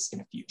my risk in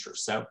the future.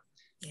 So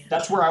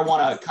that's where I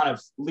want to kind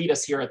of lead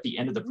us here at the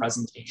end of the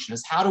presentation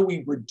is how do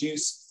we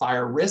reduce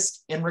fire risk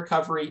in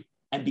recovery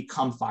and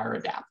become fire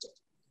adapted?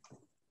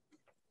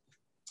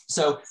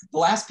 So the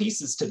last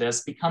pieces to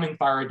this, becoming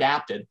fire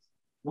adapted,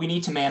 we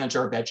need to manage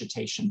our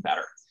vegetation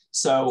better.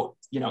 So,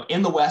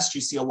 in the West,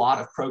 you see a lot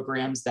of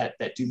programs that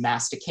do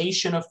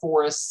mastication of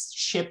forests,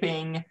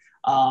 chipping,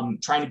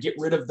 trying to get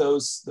rid of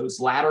those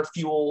ladder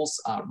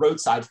fuels,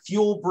 roadside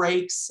fuel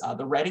breaks.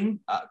 The Reading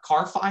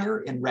car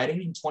fire in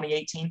Reading in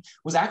 2018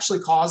 was actually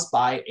caused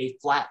by a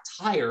flat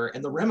tire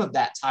and the rim of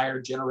that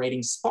tire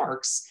generating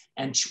sparks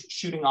and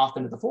shooting off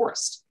into the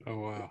forest. Oh,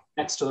 wow.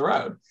 Next to the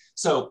road.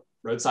 So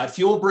roadside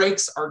fuel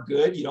breaks are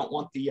good. You don't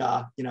want the,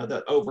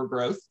 the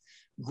overgrowth.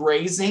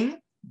 Grazing.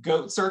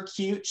 Goats are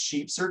cute,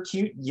 sheep are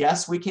cute.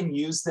 Yes, we can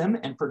use them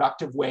in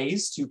productive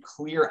ways to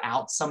clear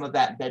out some of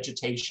that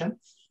vegetation.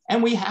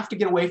 And we have to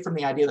get away from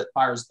the idea that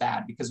fire is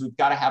bad because we've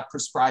got to have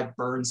prescribed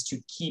burns to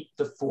keep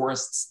the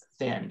forests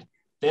thinned.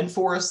 Thin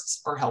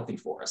forests are healthy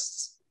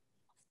forests.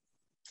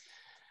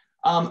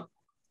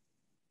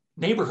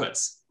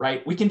 Neighborhoods,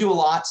 right? We can do a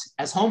lot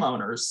as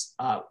homeowners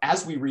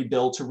as we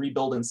rebuild to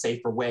rebuild in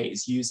safer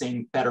ways,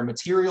 using better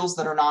materials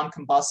that are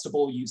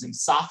non-combustible, using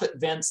soffit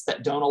vents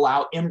that don't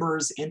allow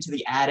embers into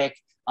the attic.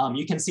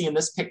 You can see in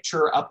this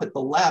picture up at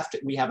the left,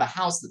 we have a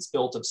house that's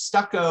built of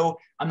stucco.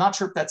 I'm not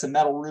sure if that's a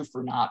metal roof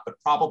or not, but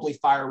probably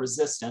fire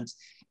resistant.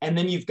 And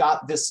then you've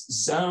got this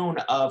zone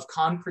of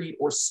concrete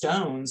or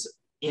stones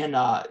in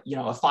a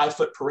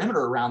 5-foot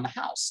perimeter around the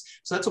house.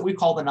 So that's what we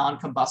call the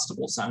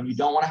non-combustible zone. You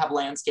don't want to have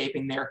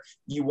landscaping there.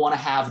 You want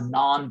to have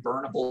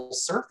non-burnable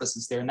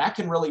surfaces there. And that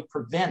can really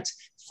prevent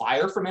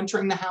fire from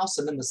entering the house.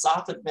 And then the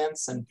soffit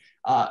vents and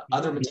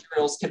other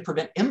materials can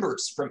prevent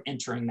embers from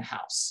entering the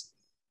house.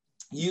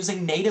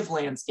 Using native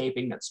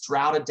landscaping that's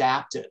drought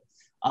adapted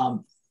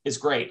is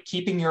great.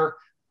 Keeping your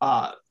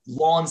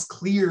lawns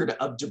cleared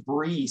of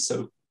debris.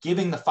 So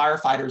giving the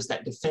firefighters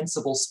that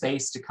defensible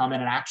space to come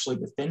in and actually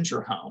defend your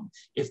home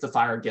if the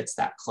fire gets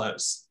that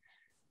close.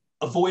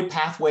 Avoid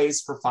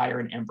pathways for fire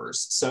and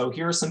embers. So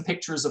here are some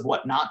pictures of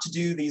what not to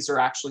do. These are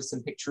actually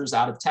some pictures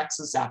out of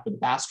Texas after the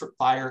Bastrop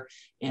fire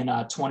in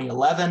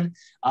 2011.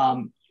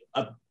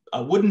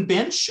 A wooden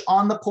bench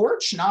on the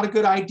porch, not a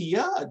good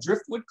idea. A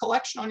driftwood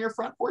collection on your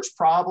front porch,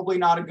 probably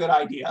not a good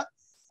idea.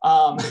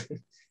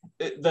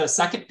 The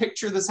second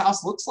picture of this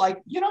house looks like,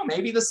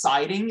 maybe the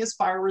siding is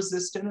fire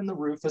resistant and the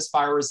roof is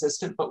fire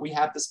resistant, but we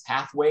have this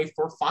pathway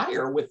for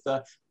fire with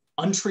the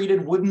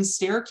untreated wooden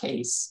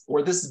staircase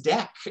or this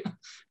deck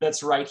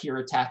that's right here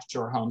attached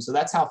to our home. So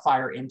that's how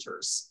fire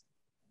enters.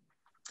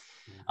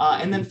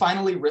 And then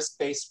finally,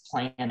 risk-based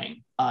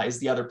planning is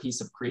the other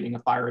piece of creating a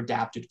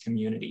fire-adapted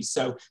community.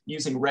 So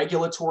using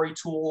regulatory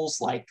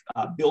tools like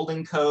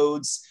building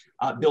codes,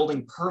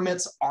 building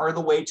permits are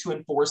the way to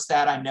enforce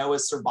that. I know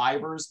as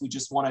survivors, we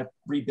just want to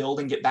rebuild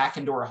and get back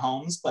into our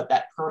homes, but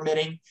that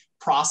permitting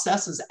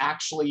process is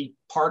actually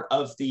part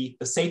of the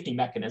safety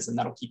mechanism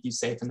that'll keep you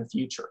safe in the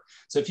future.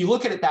 So if you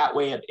look at it that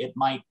way, it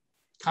might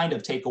kind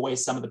of take away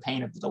some of the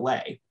pain of the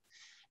delay.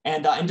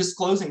 And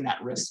disclosing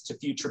that risk to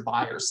future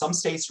buyers. Some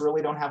states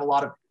really don't have a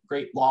lot of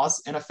great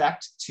laws in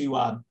effect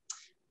to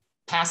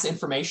pass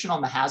information on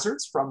the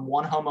hazards from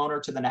one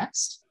homeowner to the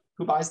next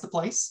who buys the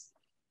place.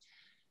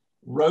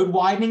 Road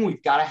widening,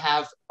 we've got to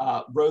have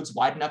roads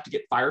wide enough to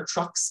get fire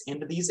trucks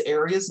into these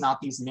areas,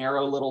 not these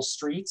narrow little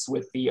streets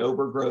with the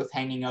overgrowth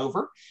hanging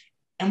over.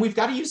 And we've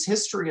got to use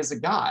history as a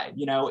guide.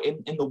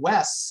 In the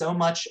West, so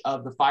much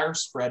of the fire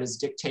spread is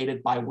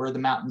dictated by where the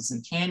mountains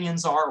and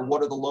canyons are,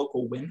 what are the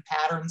local wind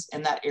patterns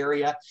in that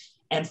area,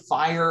 and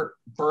fire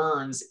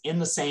burns in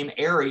the same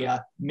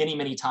area many,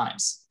 many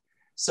times.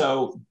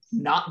 So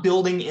not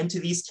building into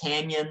these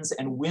canyons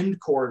and wind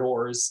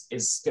corridors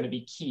is going to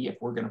be key if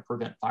we're going to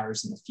prevent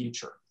fires in the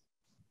future.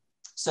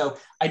 So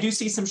I do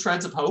see some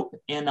shreds of hope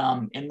in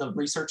the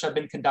research I've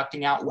been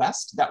conducting out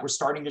west, that we're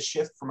starting to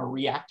shift from a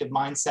reactive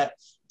mindset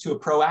to a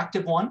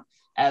proactive one.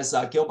 As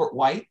Gilbert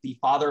White, the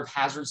father of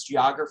hazards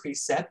geography,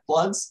 said,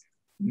 floods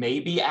may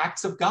be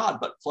acts of God,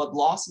 but flood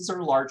losses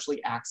are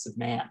largely acts of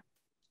man.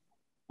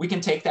 We can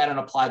take that and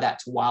apply that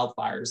to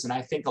wildfires. And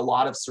I think a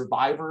lot of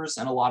survivors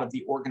and a lot of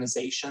the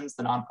organizations,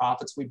 the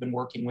nonprofits we've been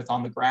working with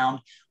on the ground,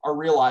 are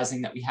realizing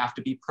that we have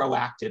to be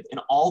proactive in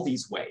all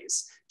these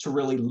ways to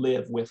really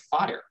live with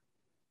fire.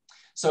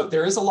 So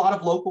there is a lot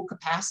of local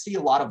capacity,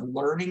 a lot of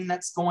learning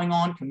that's going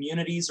on.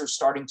 Communities are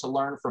starting to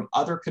learn from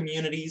other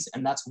communities,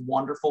 and that's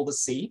wonderful to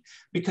see,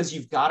 because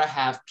you've got to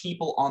have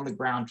people on the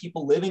ground,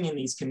 people living in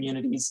these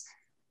communities,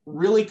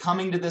 really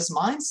coming to this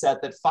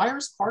mindset that fire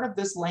is part of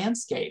this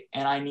landscape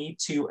and I need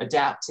to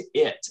adapt to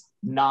it,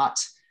 not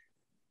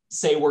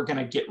say we're going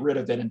to get rid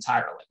of it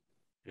entirely.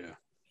 Yeah.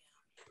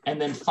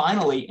 And then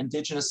finally,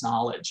 Indigenous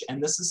knowledge.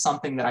 And this is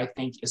something that I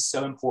think is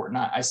so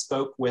important. I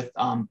spoke with,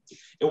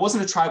 it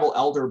wasn't a tribal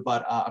elder,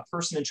 but a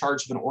person in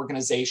charge of an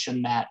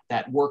organization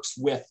that works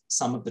with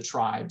some of the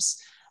tribes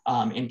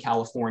in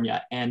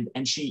California. And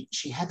she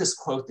had this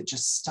quote that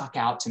just stuck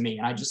out to me.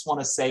 And I just want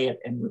to say it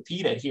and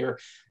repeat it here.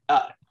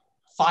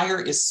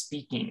 Fire is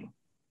speaking.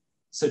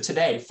 So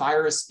today,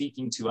 fire is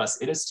speaking to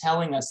us. It is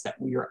telling us that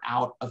we are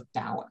out of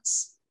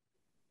balance.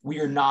 We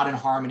are not in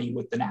harmony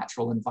with the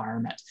natural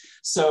environment.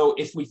 So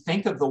if we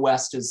think of the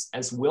West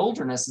as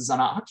wilderness, as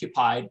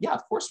unoccupied, yeah,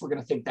 of course, we're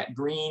going to think that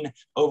green,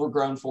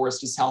 overgrown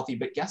forest is healthy.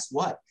 But guess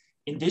what?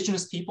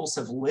 Indigenous peoples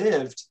have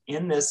lived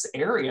in this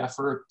area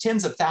for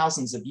tens of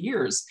thousands of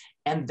years,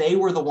 and they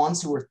were the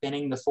ones who were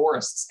thinning the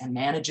forests and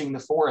managing the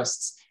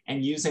forests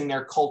and using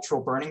their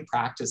cultural burning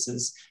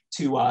practices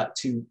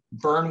to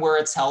burn where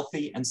it's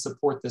healthy and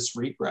support this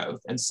regrowth.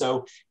 And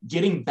so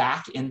getting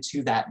back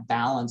into that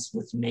balance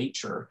with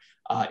nature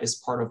is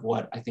part of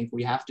what I think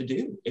we have to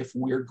do if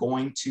we're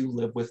going to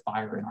live with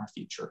fire in our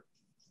future.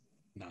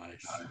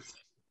 Nice.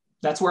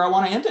 That's where I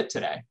want to end it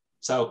today.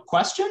 So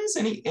questions,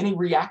 any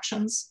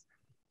reactions?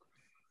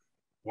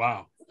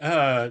 Wow.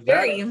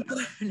 Very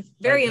informative,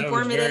 very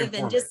informative.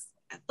 And just,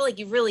 I feel like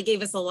you really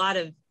gave us a lot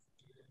of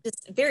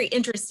just very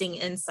interesting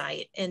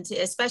insight into,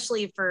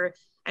 especially for,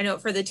 I know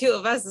for the two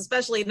of us,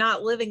 especially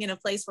not living in a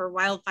place where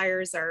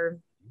wildfires are,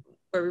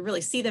 where we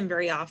really see them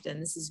very often.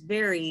 This is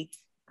very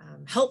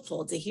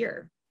helpful to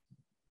hear.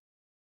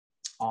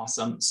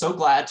 Awesome. So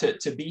glad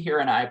to be here.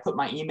 And I put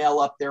my email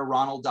up there,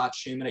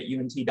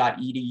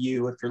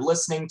 ronald.schumann@unt.edu. If you're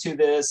listening to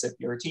this, if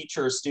you're a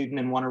teacher or student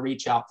and want to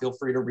reach out, feel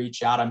free to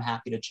reach out. I'm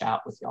happy to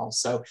chat with y'all.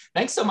 So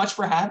thanks so much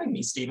for having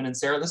me, Stephen and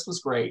Sarah. This was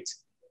great.